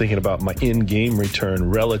return, but thinking about my in-game return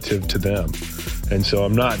relative to them. And so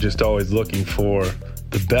I'm not just always looking for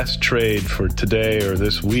the best trade for today or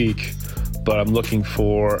this week, but I'm looking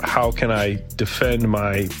for how can I defend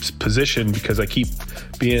my position, because I keep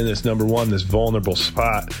being in this number one, this vulnerable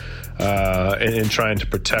spot, and trying to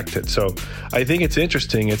protect it. So I think it's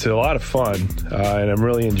interesting. It's a lot of fun, and I'm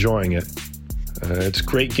really enjoying it. It's a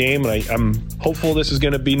great game, and I'm hopeful this is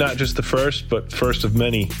going to be not just the first, but first of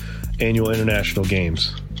many annual international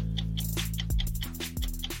games.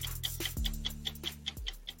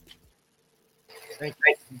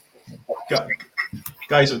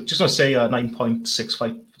 Guys, I just want to say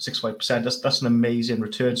 9.65%. That's an amazing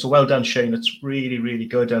return. So well done, Shane. It's really, really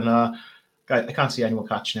good. And guys, I can't see anyone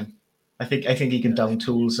catching him. I think he can down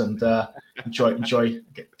tools and enjoy.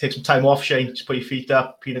 Take some time off, Shane. Just put your feet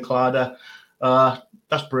up, pina colada.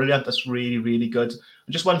 That's brilliant. That's really, really good. And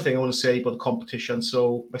just one thing I want to say about the competition.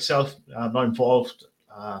 So myself, I'm not involved.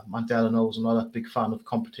 Mandela knows I'm not a big fan of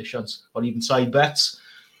competitions or even side bets.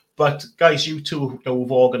 But guys, you two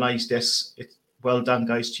who've organised this, it's well done,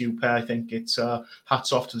 guys, to you, Per. I think it's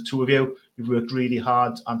hats off to the two of you. You've worked really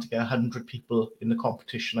hard, and to get 100 people in the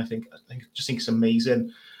competition, I just think it's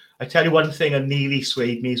amazing. I tell you one thing that nearly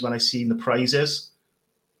swayed me is when I seen the prizes.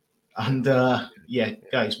 And yeah,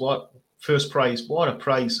 guys, what first prize? What a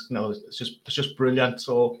prize! No, it's just brilliant.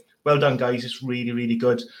 So well done, guys. It's really, really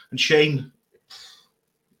good. And Shane,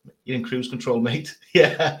 you're in cruise control, mate.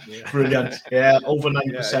 Yeah. Brilliant. Yeah, over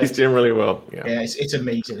 9%. Yeah, he's doing really well. Yeah, it's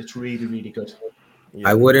amazing. It's really, really good. Yeah.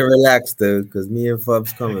 I wouldn't relax though, because me and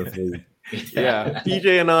Fub's coming for you. Yeah,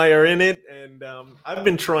 PJ and I are in it, and I've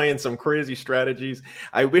been trying some crazy strategies.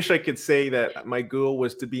 I wish I could say that my goal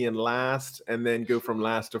was to be in last and then go from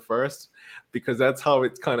last to first, because that's how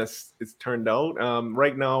it's turned out.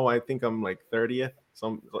 Right now, I think I'm like 30th,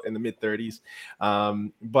 some in the mid 30s.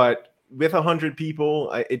 But with 100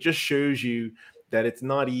 people, it just shows you that it's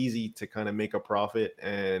not easy to kind of make a profit,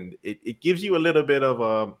 and it gives you a little bit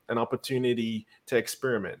of an opportunity to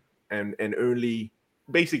experiment, and only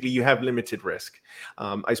basically you have limited risk.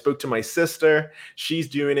 I spoke to my sister. She's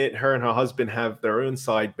doing it. Her and her husband have their own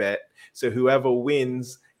side bet. So whoever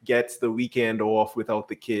wins gets the weekend off without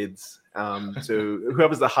the kids. So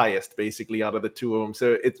whoever's the highest, basically, out of the two of them.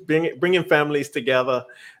 So it's bringing families together.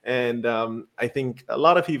 And I think a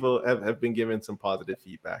lot of people have been given some positive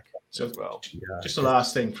feedback as well. Just the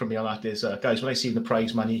last thing from me on that is, guys, when I see the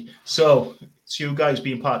prize money, so it's you guys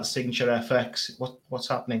being part of Signature FX. What's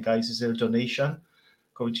happening, guys? Is there a donation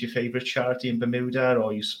going to your favorite charity in Bermuda, or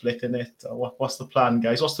are you splitting it? Or what's the plan,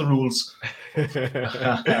 guys? What's the rules?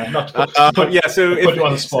 Not to put you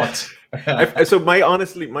on the spot. So my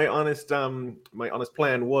honest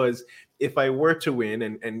plan was, if I were to win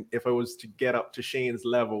and if I was to get up to Shane's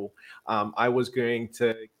level, I was going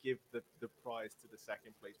to give the prize to the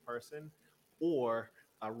second place person, or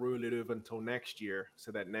roll it over until next year,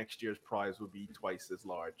 so that next year's prize would be twice as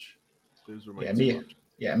large. Those were my me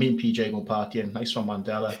and PJ go partying. Nice one,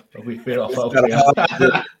 Mandela. We're off out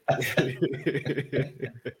here.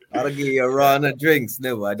 I'll give you a run of drinks.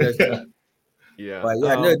 No, I just yeah. But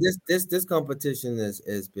yeah, no, this competition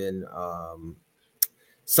has been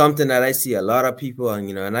something that I see a lot of people,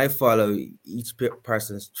 and and I follow each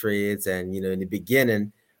person's trades. And in the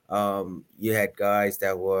beginning, you had guys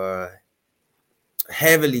that were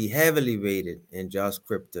heavily rated in just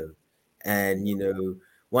crypto, and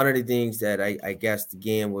one of the things that I guess the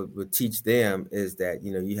game would teach them is that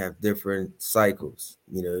you have different cycles.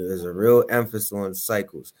 There's a real emphasis on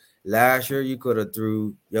cycles. Last year you could have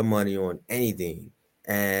threw your money on anything,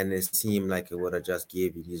 and it seemed like it would have just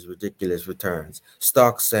gave you these ridiculous returns,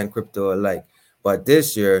 stocks and crypto alike. But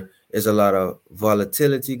this year is a lot of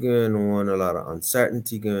volatility going on, a lot of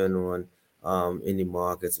uncertainty going on in the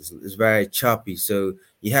markets. It's very choppy, so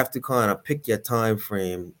you have to kind of pick your time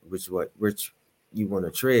frame, which you want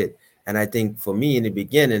to trade. And I think for me in the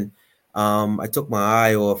beginning, I took my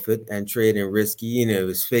eye off it, and trading risky. It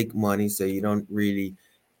was fake money, so you don't really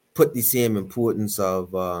put the same importance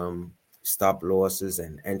of stop losses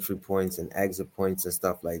and entry points and exit points and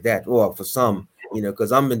stuff like that. Or for some,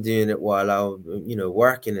 because I've been doing it while I was,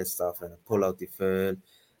 working and stuff, and I pull out the phone,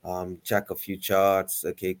 check a few charts.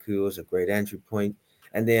 Okay, cool, it's a great entry point.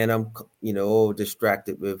 And then I'm, all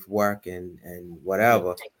distracted with work and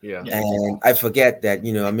whatever. Yeah. And I forget that,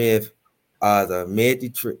 I may have either made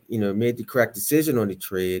the correct decision on the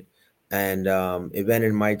trade, and it went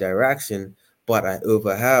in my direction, but I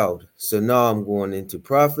overheld. So now I'm going into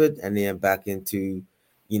profit and then back into,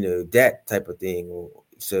 debt type of thing,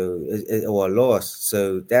 or loss.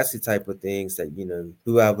 So that's the type of things that,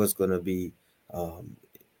 whoever's going to be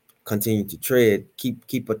continue to trade,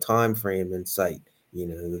 keep a time frame in sight.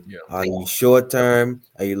 Are you short term?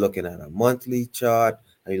 Are you looking at a monthly chart?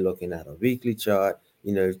 Are you looking at a weekly chart?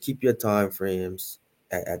 Keep your time frames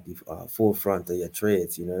at the forefront of your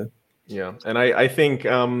trades. Yeah, and I think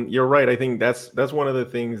you're right. I think that's one of the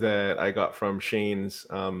things that I got from Shane's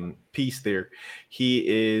piece there. He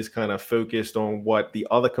is kind of focused on what the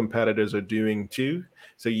other competitors are doing too.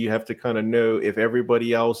 So you have to kind of know, if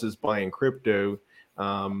everybody else is buying crypto,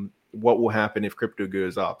 what will happen if crypto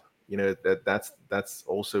goes up. that's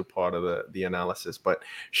also part of the analysis. But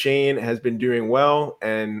Shane has been doing well,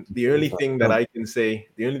 and the only thing I can say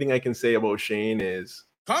about Shane is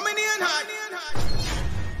coming in hot.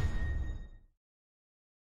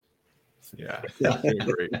 Yeah,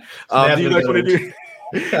 great. Do you guys want to do?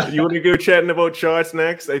 You want to go chatting about charts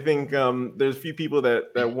next? I think there's a few people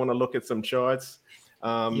that want to look at some charts. We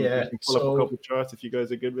can pull up a couple of charts if you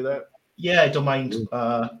guys are good with that. Yeah, I don't mind. Do you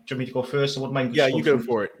want me to go first? I wouldn't mind. Yeah, you go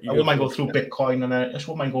for it. I wouldn't mind going through Bitcoin, and I just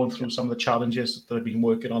wouldn't mind going through some of the challenges that I've been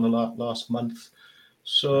working on the last month.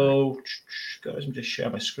 So, guys, let me just share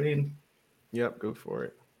my screen. Yep, go for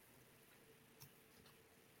it.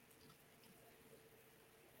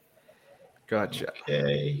 Gotcha.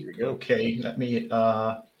 Okay. Okay. Let me.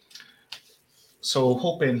 So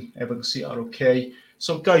hoping everyone can see that okay.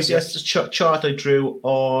 So guys, yes, the chart I drew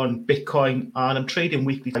on Bitcoin, and I'm trading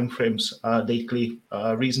weekly timeframes lately.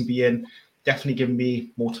 Reason being, definitely giving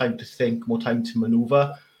me more time to think, more time to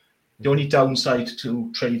maneuver. The only downside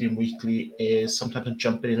to trading weekly is sometimes I'm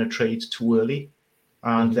jumping in a trade too early,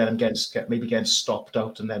 and then I'm getting stopped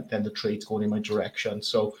out, and then the trade's going in my direction.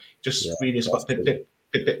 So just really is about a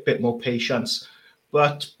bit more patience.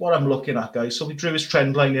 But what I'm looking at, guys, so we drew this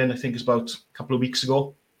trend line in, I think it's about a couple of weeks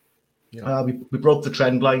ago. Yeah. We broke the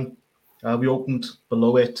trend line. We opened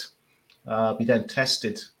below it. We then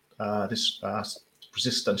tested this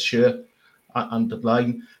resistance here and the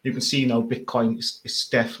line. You can see now Bitcoin is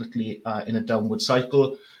definitely in a downward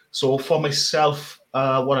cycle. So for myself,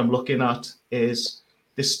 what I'm looking at is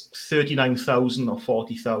this 39,000 or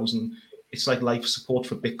 40,000. It's like life support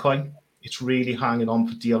for Bitcoin. It's really hanging on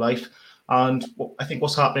for dear life. And I think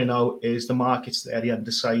what's happening now is the market's very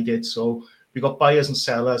undecided. So we've got buyers and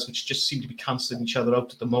sellers, which just seem to be cancelling each other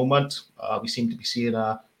out at the moment. We seem to be seeing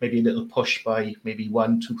maybe a little push by maybe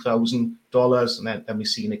 $1,000-$2,000, and then we're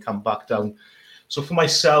seeing it come back down. So for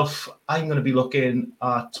myself, I'm going to be looking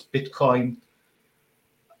at Bitcoin.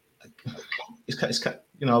 It's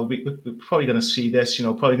we're probably going to see this.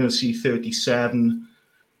 Probably going to see 37.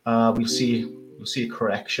 We'll see a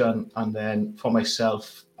correction, and then for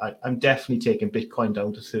myself, I'm definitely taking Bitcoin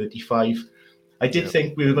down to 35. I did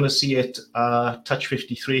think we were going to see it touch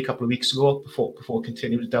 53 a couple of weeks ago before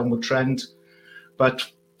continuing the downward trend, but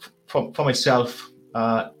for myself,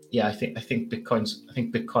 I think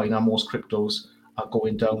Bitcoin and most cryptos are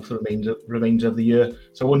going down for the remainder of the year.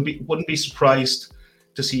 So I wouldn't be surprised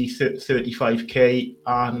to see 35k,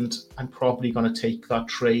 and I'm probably going to take that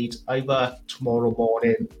trade either tomorrow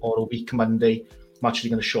morning or a week Monday. I'm actually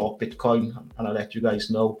going to short Bitcoin, and I'll let you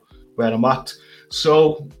guys know where I'm at.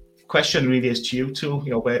 So question really is to you two.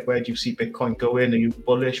 Where do you see Bitcoin going? Are you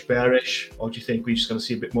bullish, bearish, or do you think we're just going to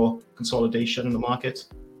see a bit more consolidation in the market?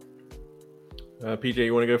 PJ,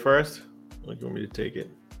 you want to go first, or do you want me to take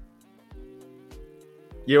it?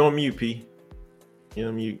 You're on mute, P. You're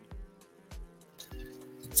on mute.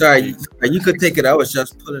 Sorry, you could take it. I was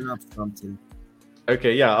just pulling up something.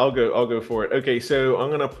 Okay, yeah, I'll go for it. Okay, so I'm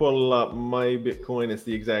gonna pull up my Bitcoin. It's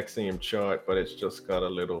the exact same chart, but it's just got a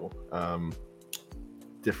little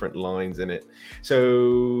different lines in it.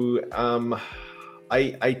 So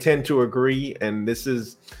I tend to agree, and this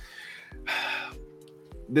is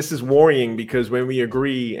worrying because when we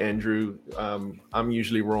agree, Andrew, I'm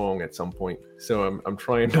usually wrong at some point. So I'm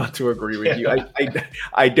trying not to agree with you.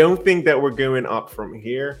 I don't think that we're going up from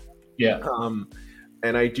here. Yeah.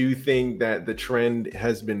 And I do think that the trend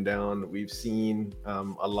has been down. We've seen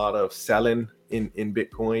a lot of selling in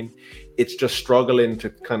Bitcoin. It's just struggling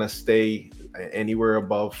to kind of stay anywhere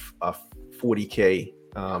above 40K.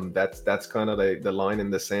 That's kind of the line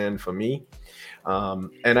in the sand for me.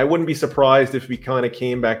 And I wouldn't be surprised if we kind of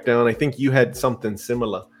came back down. I think you had something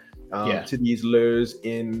similar to these lows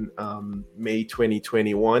in May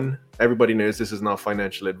 2021. Everybody knows this is not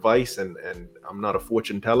financial advice, and I'm not a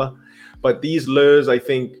fortune teller. But these lows, I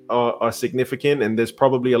think, are significant, and there's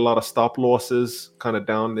probably a lot of stop losses kind of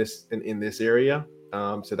down in this area.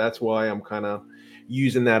 So that's why I'm kind of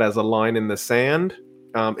using that as a line in the sand.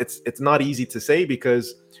 It's not easy to say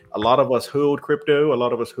because a lot of us hold crypto, a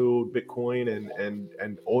lot of us hold Bitcoin,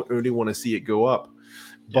 and only want to see it go up.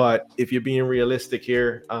 But if you're being realistic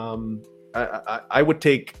here, I would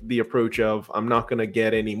take the approach of I'm not going to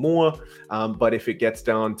get any more, but if it gets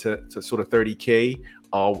down to sort of 30K,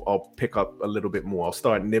 I'll pick up a little bit more. I'll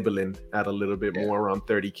start nibbling at a little bit more around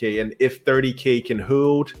 30K. And if 30K can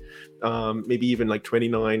hold, maybe even like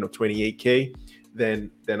 29 or 28K,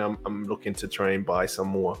 then I'm looking to try and buy some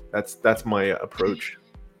more. That's my approach.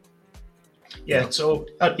 Yeah. So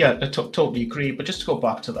I totally agree. But just to go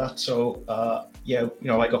back to that, so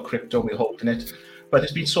I got crypto, we're holding it, but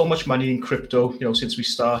there's been so much money in crypto, since we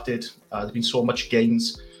started. There's been so much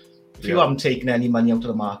gains. if you haven't taken any money out of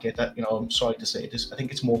the market, I'm sorry to say this, I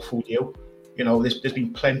think it's more for you. There's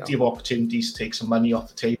been plenty of opportunities to take some money off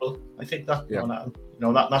the table. I think that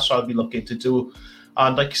that's what I'll be looking to do.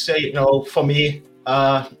 And like I say, for me,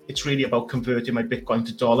 it's really about converting my Bitcoin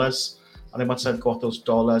to dollars. And then once I've got those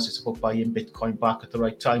dollars, it's about buying Bitcoin back at the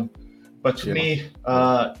right time. But for me,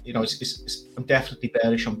 I'm definitely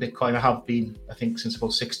bearish on Bitcoin. I have been, I think, since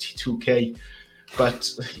about 62k. But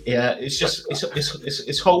yeah, it's just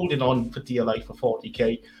it's holding on for dear life for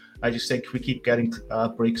 40k. I just think if we keep getting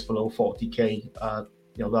breaks below 40k,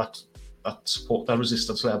 that support, that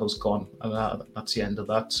resistance level's gone, and that's the end of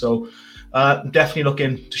that. So definitely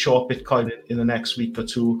looking to short Bitcoin in the next week or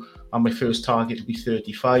two. And my first target will be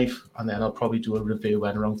 35, and then I'll probably do a review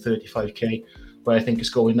at around 35k, where I think it's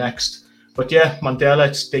going next. But yeah, Mandela,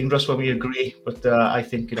 it's dangerous when we agree, but I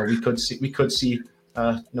think we could see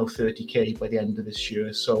 30k by the end of this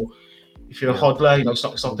year. So if you're a hodler,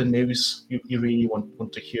 it's not the news you really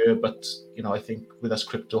want to hear, but I think with us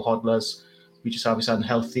crypto hodlers, we just have this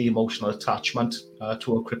unhealthy emotional attachment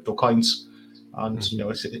to our crypto coins, and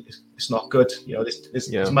it's not good.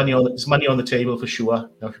 There's money on the table for sure.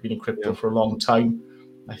 If you've been in crypto for a long time,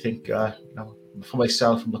 I think for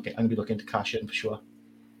myself, I'm gonna be looking to cash in for sure.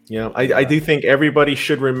 Yeah, I do think everybody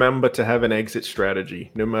should remember to have an exit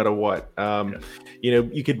strategy, no matter what.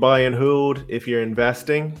 You could buy and hold if you're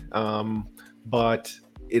investing, but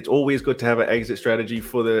it's always good to have an exit strategy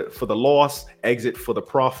for the loss, exit for the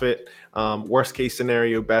profit, worst case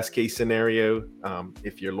scenario, best case scenario,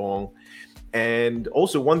 if you're long. And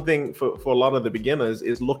also one thing for a lot of the beginners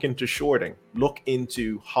is look into shorting. Look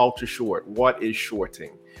into how to short. What is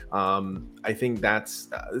shorting? I think that's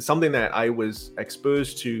something that I was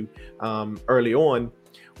exposed to early on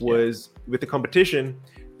was with the competition.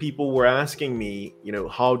 People were asking me,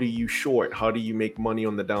 how do you short? How do you make money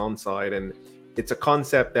on the downside? And it's a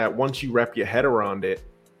concept that once you wrap your head around it,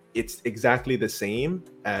 it's exactly the same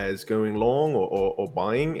as going long or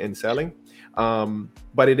buying and selling.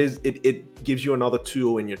 But it gives you another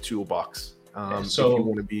tool in your toolbox if you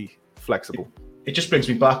want to be flexible. It just brings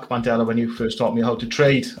me back, Mandela, when you first taught me how to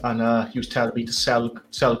trade, and you was telling me to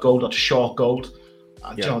sell gold or to short gold.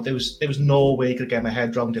 And, there was no way I could get my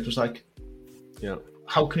head around it. It was like,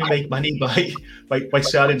 how can you make money by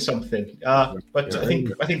selling something? But I think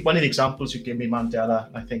one of the examples you gave me, Mandela,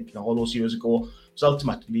 I think all those years ago, was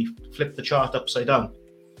ultimately flip the chart upside down.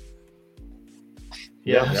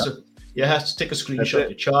 So take a screenshot of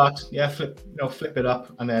your chart. Flip it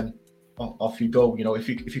up, and then off you go. If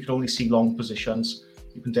you can only see long positions,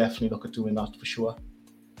 you can definitely look at doing that for sure.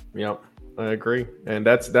 Yeah, I agree, and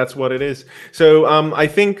that's what it is. So I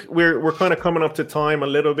think we're kind of coming up to time a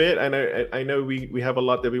little bit, and I know we have a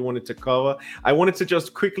lot that we wanted to cover. I wanted to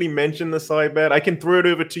just quickly mention the side bet. I can throw it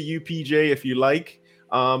over to you, PJ, if you like.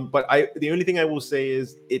 But the only thing I will say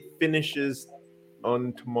is it finishes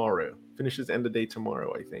on tomorrow. Finishes end of day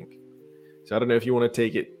tomorrow, I think. So I don't know if you want to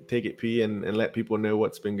take it, P, and let people know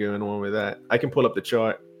what's been going on with that. I can pull up the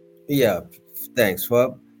chart. Yeah, thanks,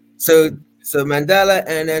 Bob. So Mandela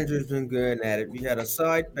and Andrew's been going at it. We had a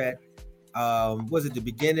side bet. Was it the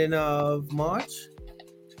beginning of March?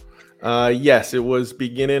 Yes, it was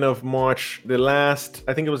beginning of March. I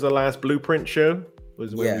think it was the last Blueprint show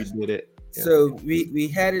was when we did it. Yeah. So we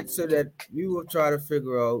had it so that we will try to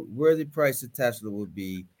figure out where the price of Tesla would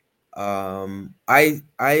be. I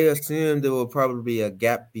assumed there will probably be a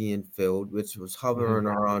gap being filled, which was hovering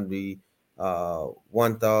around the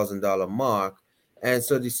 $1,000 mark. And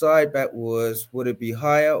so the side bet was, would it be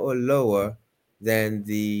higher or lower than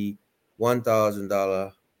the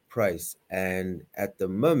 $1,000 price? And at the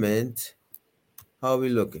moment, how are we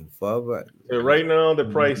looking for? So right now the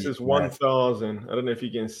price is 1,000. I don't know if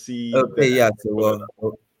you can see. Okay, yeah. So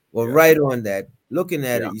right on that. Looking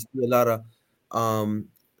at it, you see a lot of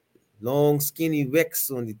long skinny wicks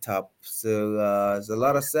on the top, so there's a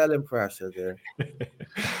lot of selling pressure there.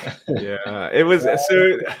 It was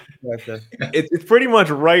so it's pretty much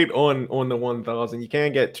right on the 1,000. You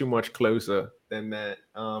can't get too much closer than that.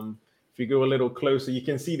 If you go a little closer, you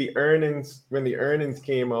can see the earnings. When the earnings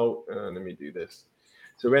came out, let me do this.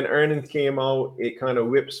 So when earnings came out, it kind of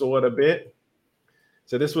whipsawed a bit.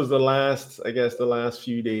 So this was the last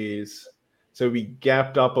few days. So we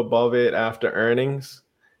gapped up above it after earnings,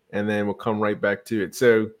 and then we'll come right back to it.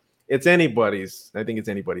 So it's anybody's. I think it's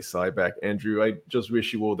anybody's side back. Andrew, I just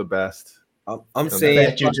wish you all the best. I'm saying I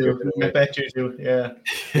bet you do. Yeah.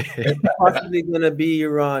 It's possibly going to be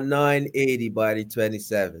around 980 by the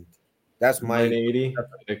 27th. That's my 980.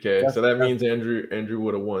 Okay, so that means Andrew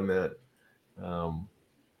would have won that.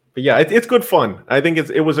 But yeah, it's good fun. I think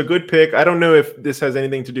it was a good pick. I don't know if this has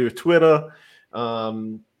anything to do with Twitter.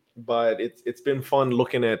 but it's been fun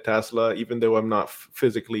looking at Tesla, even though I'm not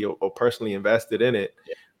physically or personally invested in it.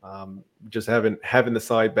 Just having the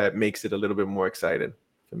side bet makes it a little bit more exciting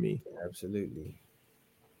for me. Absolutely.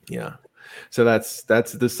 Yeah. So that's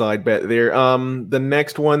the side bet there. The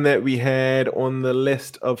next one that we had on the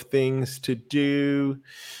list of things to do,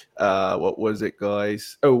 what was it,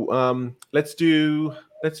 guys? Oh, let's do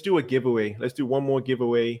a giveaway. Let's do one more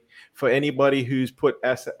giveaway for anybody who's put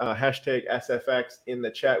hashtag SFX in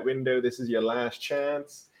the chat window. This is your last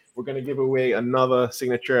chance. We're going to give away another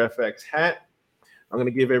Signature FX hat. I'm going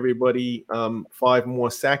to give everybody 5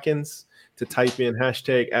 more seconds to type in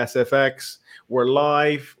hashtag SFX. We're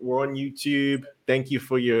live. We're on YouTube. Thank you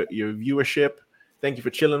for your viewership. Thank you for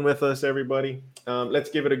chilling with us, everybody. Let's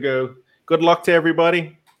give it a go. Good luck to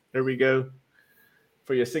everybody. There we go.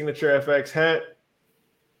 For your Signature FX hat.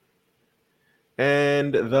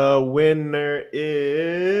 And the winner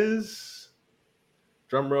is,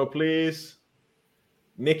 drum roll, please,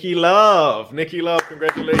 Nikki Love. Nikki Love,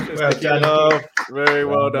 congratulations, Nikki Love. Very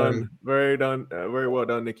well done. Very well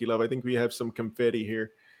done, Nikki Love. I think we have some confetti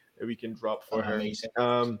here that we can drop for her.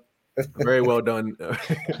 Very well done.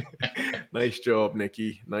 Nice job,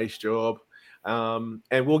 Nikki. Nice job.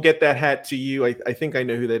 And we'll get that hat to you. I think I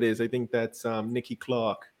know who that is. I think that's Nikki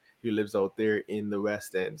Clark, who lives out there in the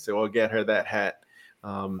West End. So I'll get her that hat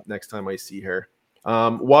next time I see her.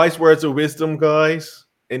 Wise words of wisdom, guys.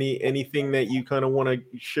 Anything that you kind of want to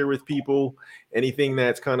share with people? Anything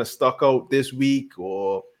that's kind of stuck out this week,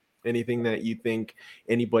 or anything that you think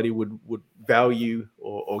anybody would value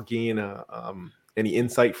or gain any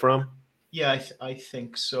insight from? Yeah, I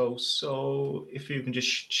think so. So if you can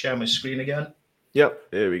just share my screen again.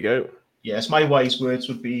 Yep, there we go. Yes, my wise words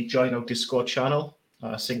would be join our Discord channel,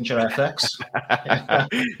 Signature FX.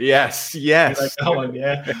 Yes. You like that one,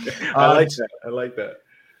 yeah. I like that.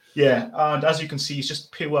 Yeah, and as you can see, it's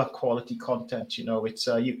just pure quality content. It's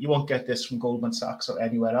you won't get this from Goldman Sachs or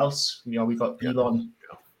anywhere else. We've got Elon,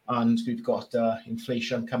 and we've got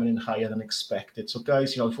inflation coming in higher than expected. So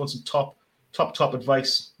guys, if you want some top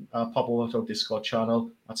advice, pop over to our Discord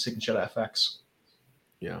channel at Signature FX.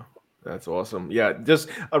 Yeah, that's awesome. Yeah, just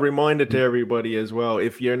a reminder to everybody as well.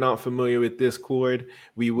 If you're not familiar with Discord,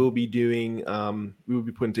 we will be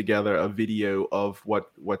putting together a video of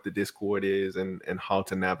what the Discord is and how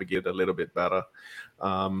to navigate a little bit better.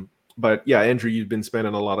 But yeah, Andrew, you've been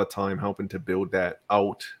spending a lot of time helping to build that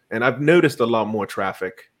out, and I've noticed a lot more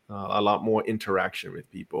traffic, a lot more interaction with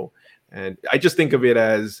people, and I just think of it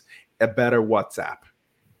as a better WhatsApp.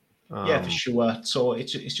 Yeah, for sure. So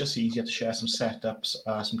it's just easier to share some setups,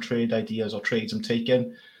 some trade ideas or trades I'm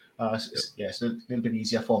taking. It's a little bit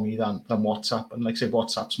easier for me than WhatsApp. And like I say,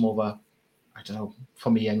 WhatsApp's more of a, I don't know, for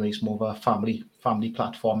me anyway, it's more of a family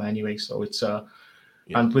platform anyway. So it's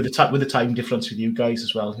and with the time difference with you guys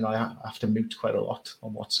as well, I have to mute quite a lot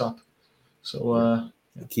on WhatsApp. So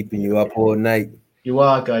keeping you up all night. You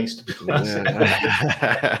are, guys, to be honest.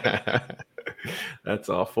 That's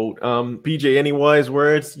our fault. PJ, any wise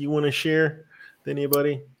words you want to share with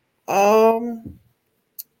anybody? I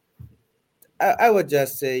would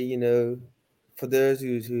just say, for those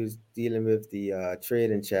who's dealing with the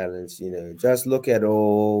trading challenge, just look at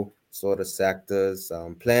all sort of sectors,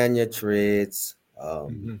 plan your trades.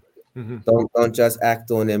 Don't just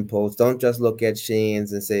act on impulse. Don't just look at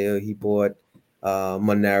Shane's and say, oh, he bought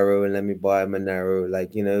Monero and let me buy Monero.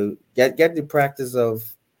 Like, get the practice of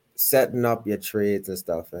setting up your trades and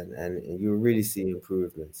stuff, and you really see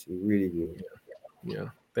improvements. You really will. Yeah.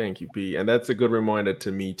 Thank you, P. And that's a good reminder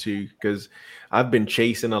to me too, because I've been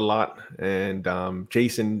chasing a lot, and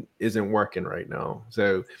chasing isn't working right now.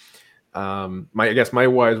 So I guess my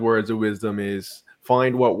wise words of wisdom is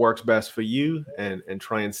find what works best for you and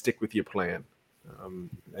try and stick with your plan,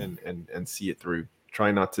 and see it through.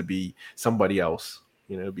 Try not to be somebody else,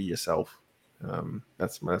 be yourself.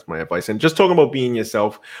 That's my advice. And just talking about being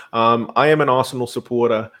yourself, I am an Arsenal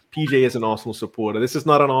supporter. PJ is an Arsenal supporter. This is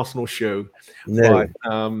not an Arsenal show. No.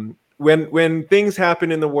 But when things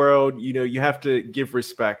happen in the world, you have to give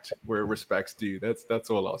respect where respect's due. That's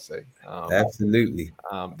all I'll say. Absolutely.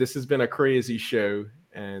 This has been a crazy show,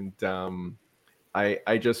 and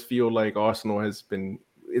I just feel like Arsenal it's been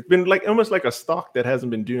like almost like a stock that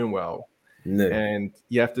hasn't been doing well. No. And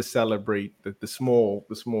you have to celebrate the small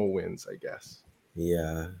wins, I guess.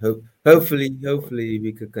 Yeah. Hopefully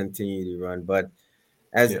we could continue to run. But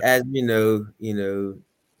as you know,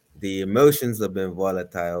 the emotions have been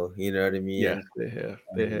volatile. You know what I mean? Yeah, they have.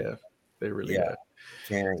 They really have.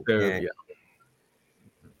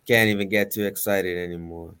 Can't even get too excited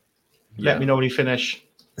anymore. Let me know when you finish.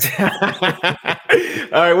 All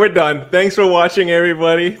right, we're done. Thanks for watching,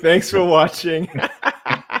 everybody. Thanks for watching.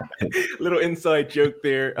 Little inside joke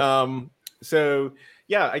there. So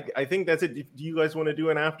yeah, I think that's it. Do you guys want to do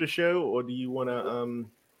an after show, or do you want to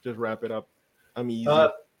just wrap it up? I'm easy.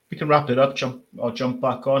 We can wrap it up. Jump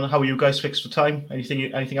back on. How are you guys fixed for time?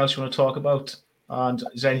 Anything else you want to talk about? And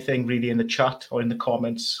is there anything really in the chat or in the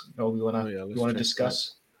comments we want to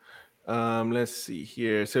discuss? Let's see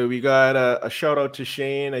here. So we got a shout out to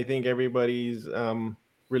Shane. I think everybody's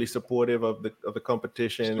really supportive of the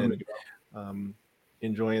competition and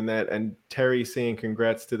enjoying that. And Terry saying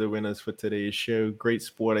congrats to the winners for today's show. Great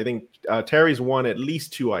sport. I think Terry's won at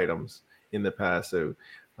least 2 items in the past, so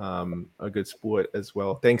a good sport as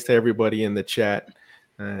well. Thanks to everybody in the chat.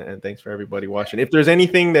 And thanks for everybody watching. If there's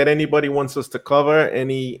anything that anybody wants us to cover,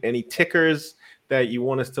 any tickers that you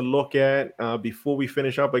want us to look at before we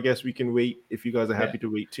finish up, I guess we can wait if you guys are happy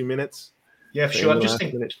to wait 2 minutes. Yeah, sure. I'm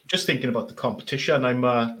just thinking about the competition.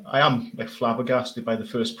 I am like flabbergasted by the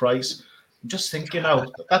first prize. I'm just thinking now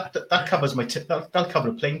that covers my that'll cover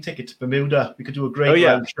a plane ticket to Bermuda. We could do a great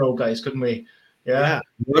live show, guys, couldn't we? Yeah.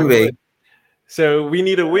 One way. So we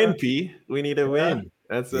need a win, P. We need a win.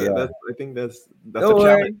 I think that's Don't a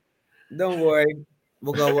worry. challenge. Don't worry.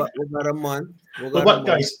 We got a month.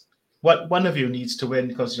 Guys? What one of you needs to win,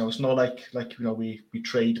 because it's not like we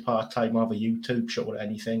trade part time over YouTube show or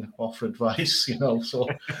anything, offer advice, So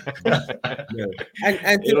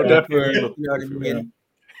and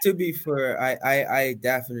to be fair, I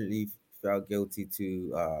definitely felt guilty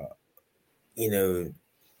to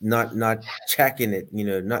not checking it,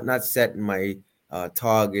 not setting my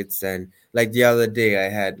targets. And like the other day I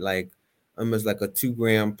had like almost like a 2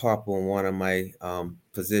 gram pop on one of my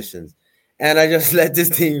positions, and I just let this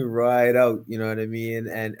thing ride out, you know what I mean,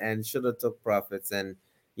 and should have took profits, and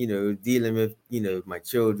dealing with my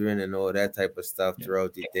children and all that type of stuff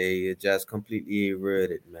throughout the day, it just completely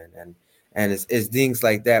eroded, man. And it's things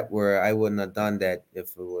like that where I wouldn't have done that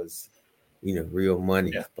if it was real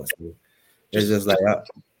money. Yeah. But it's just like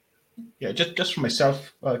just for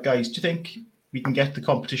myself, guys, do you think we can get the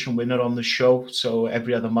competition winner on the show? So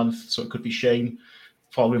every other month, so it could be Shane.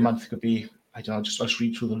 Following month, it could be, I don't know, just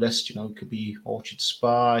read through the list. It could be Orchard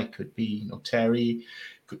Spa, it could be Terry.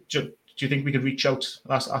 Do you think we could reach out,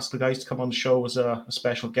 ask the guys to come on the show as a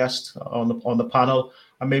special guest on the panel,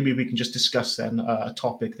 and maybe we can just discuss then a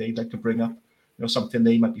topic they'd like to bring up, something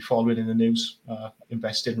they might be following in the news,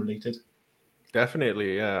 investing related.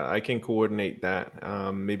 Definitely, yeah. I can coordinate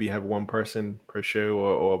that. Maybe have one person per show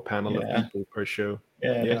or a panel of people per show.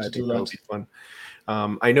 Yeah, I think that would be fun.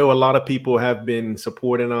 I know a lot of people have been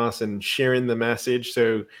supporting us and sharing the message.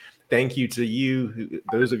 So thank you to you,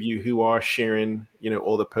 those of you who are sharing,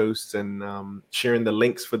 all the posts and sharing the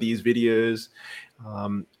links for these videos.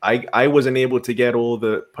 I wasn't able to get all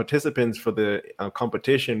the participants for the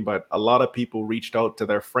competition, but a lot of people reached out to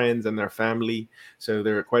their friends and their family. So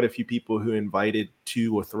there are quite a few people who invited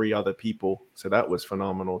 2 or 3 other people. So that was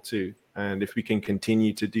phenomenal too. And if we can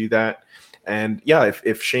continue to do that, and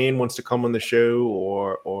if Shane wants to come on the show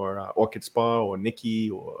or Orchid Spa or Nikki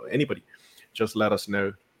or anybody, just let us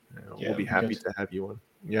know. We'll be happy to have you on.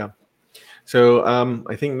 Yeah. So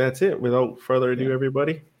I think that's it. Without further ado,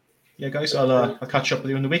 everybody. Yeah, guys, I'll catch up with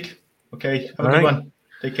you in the week. Okay, have a good one.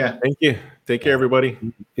 Take care. Thank you. Take care, everybody.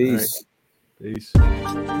 Peace. Peace.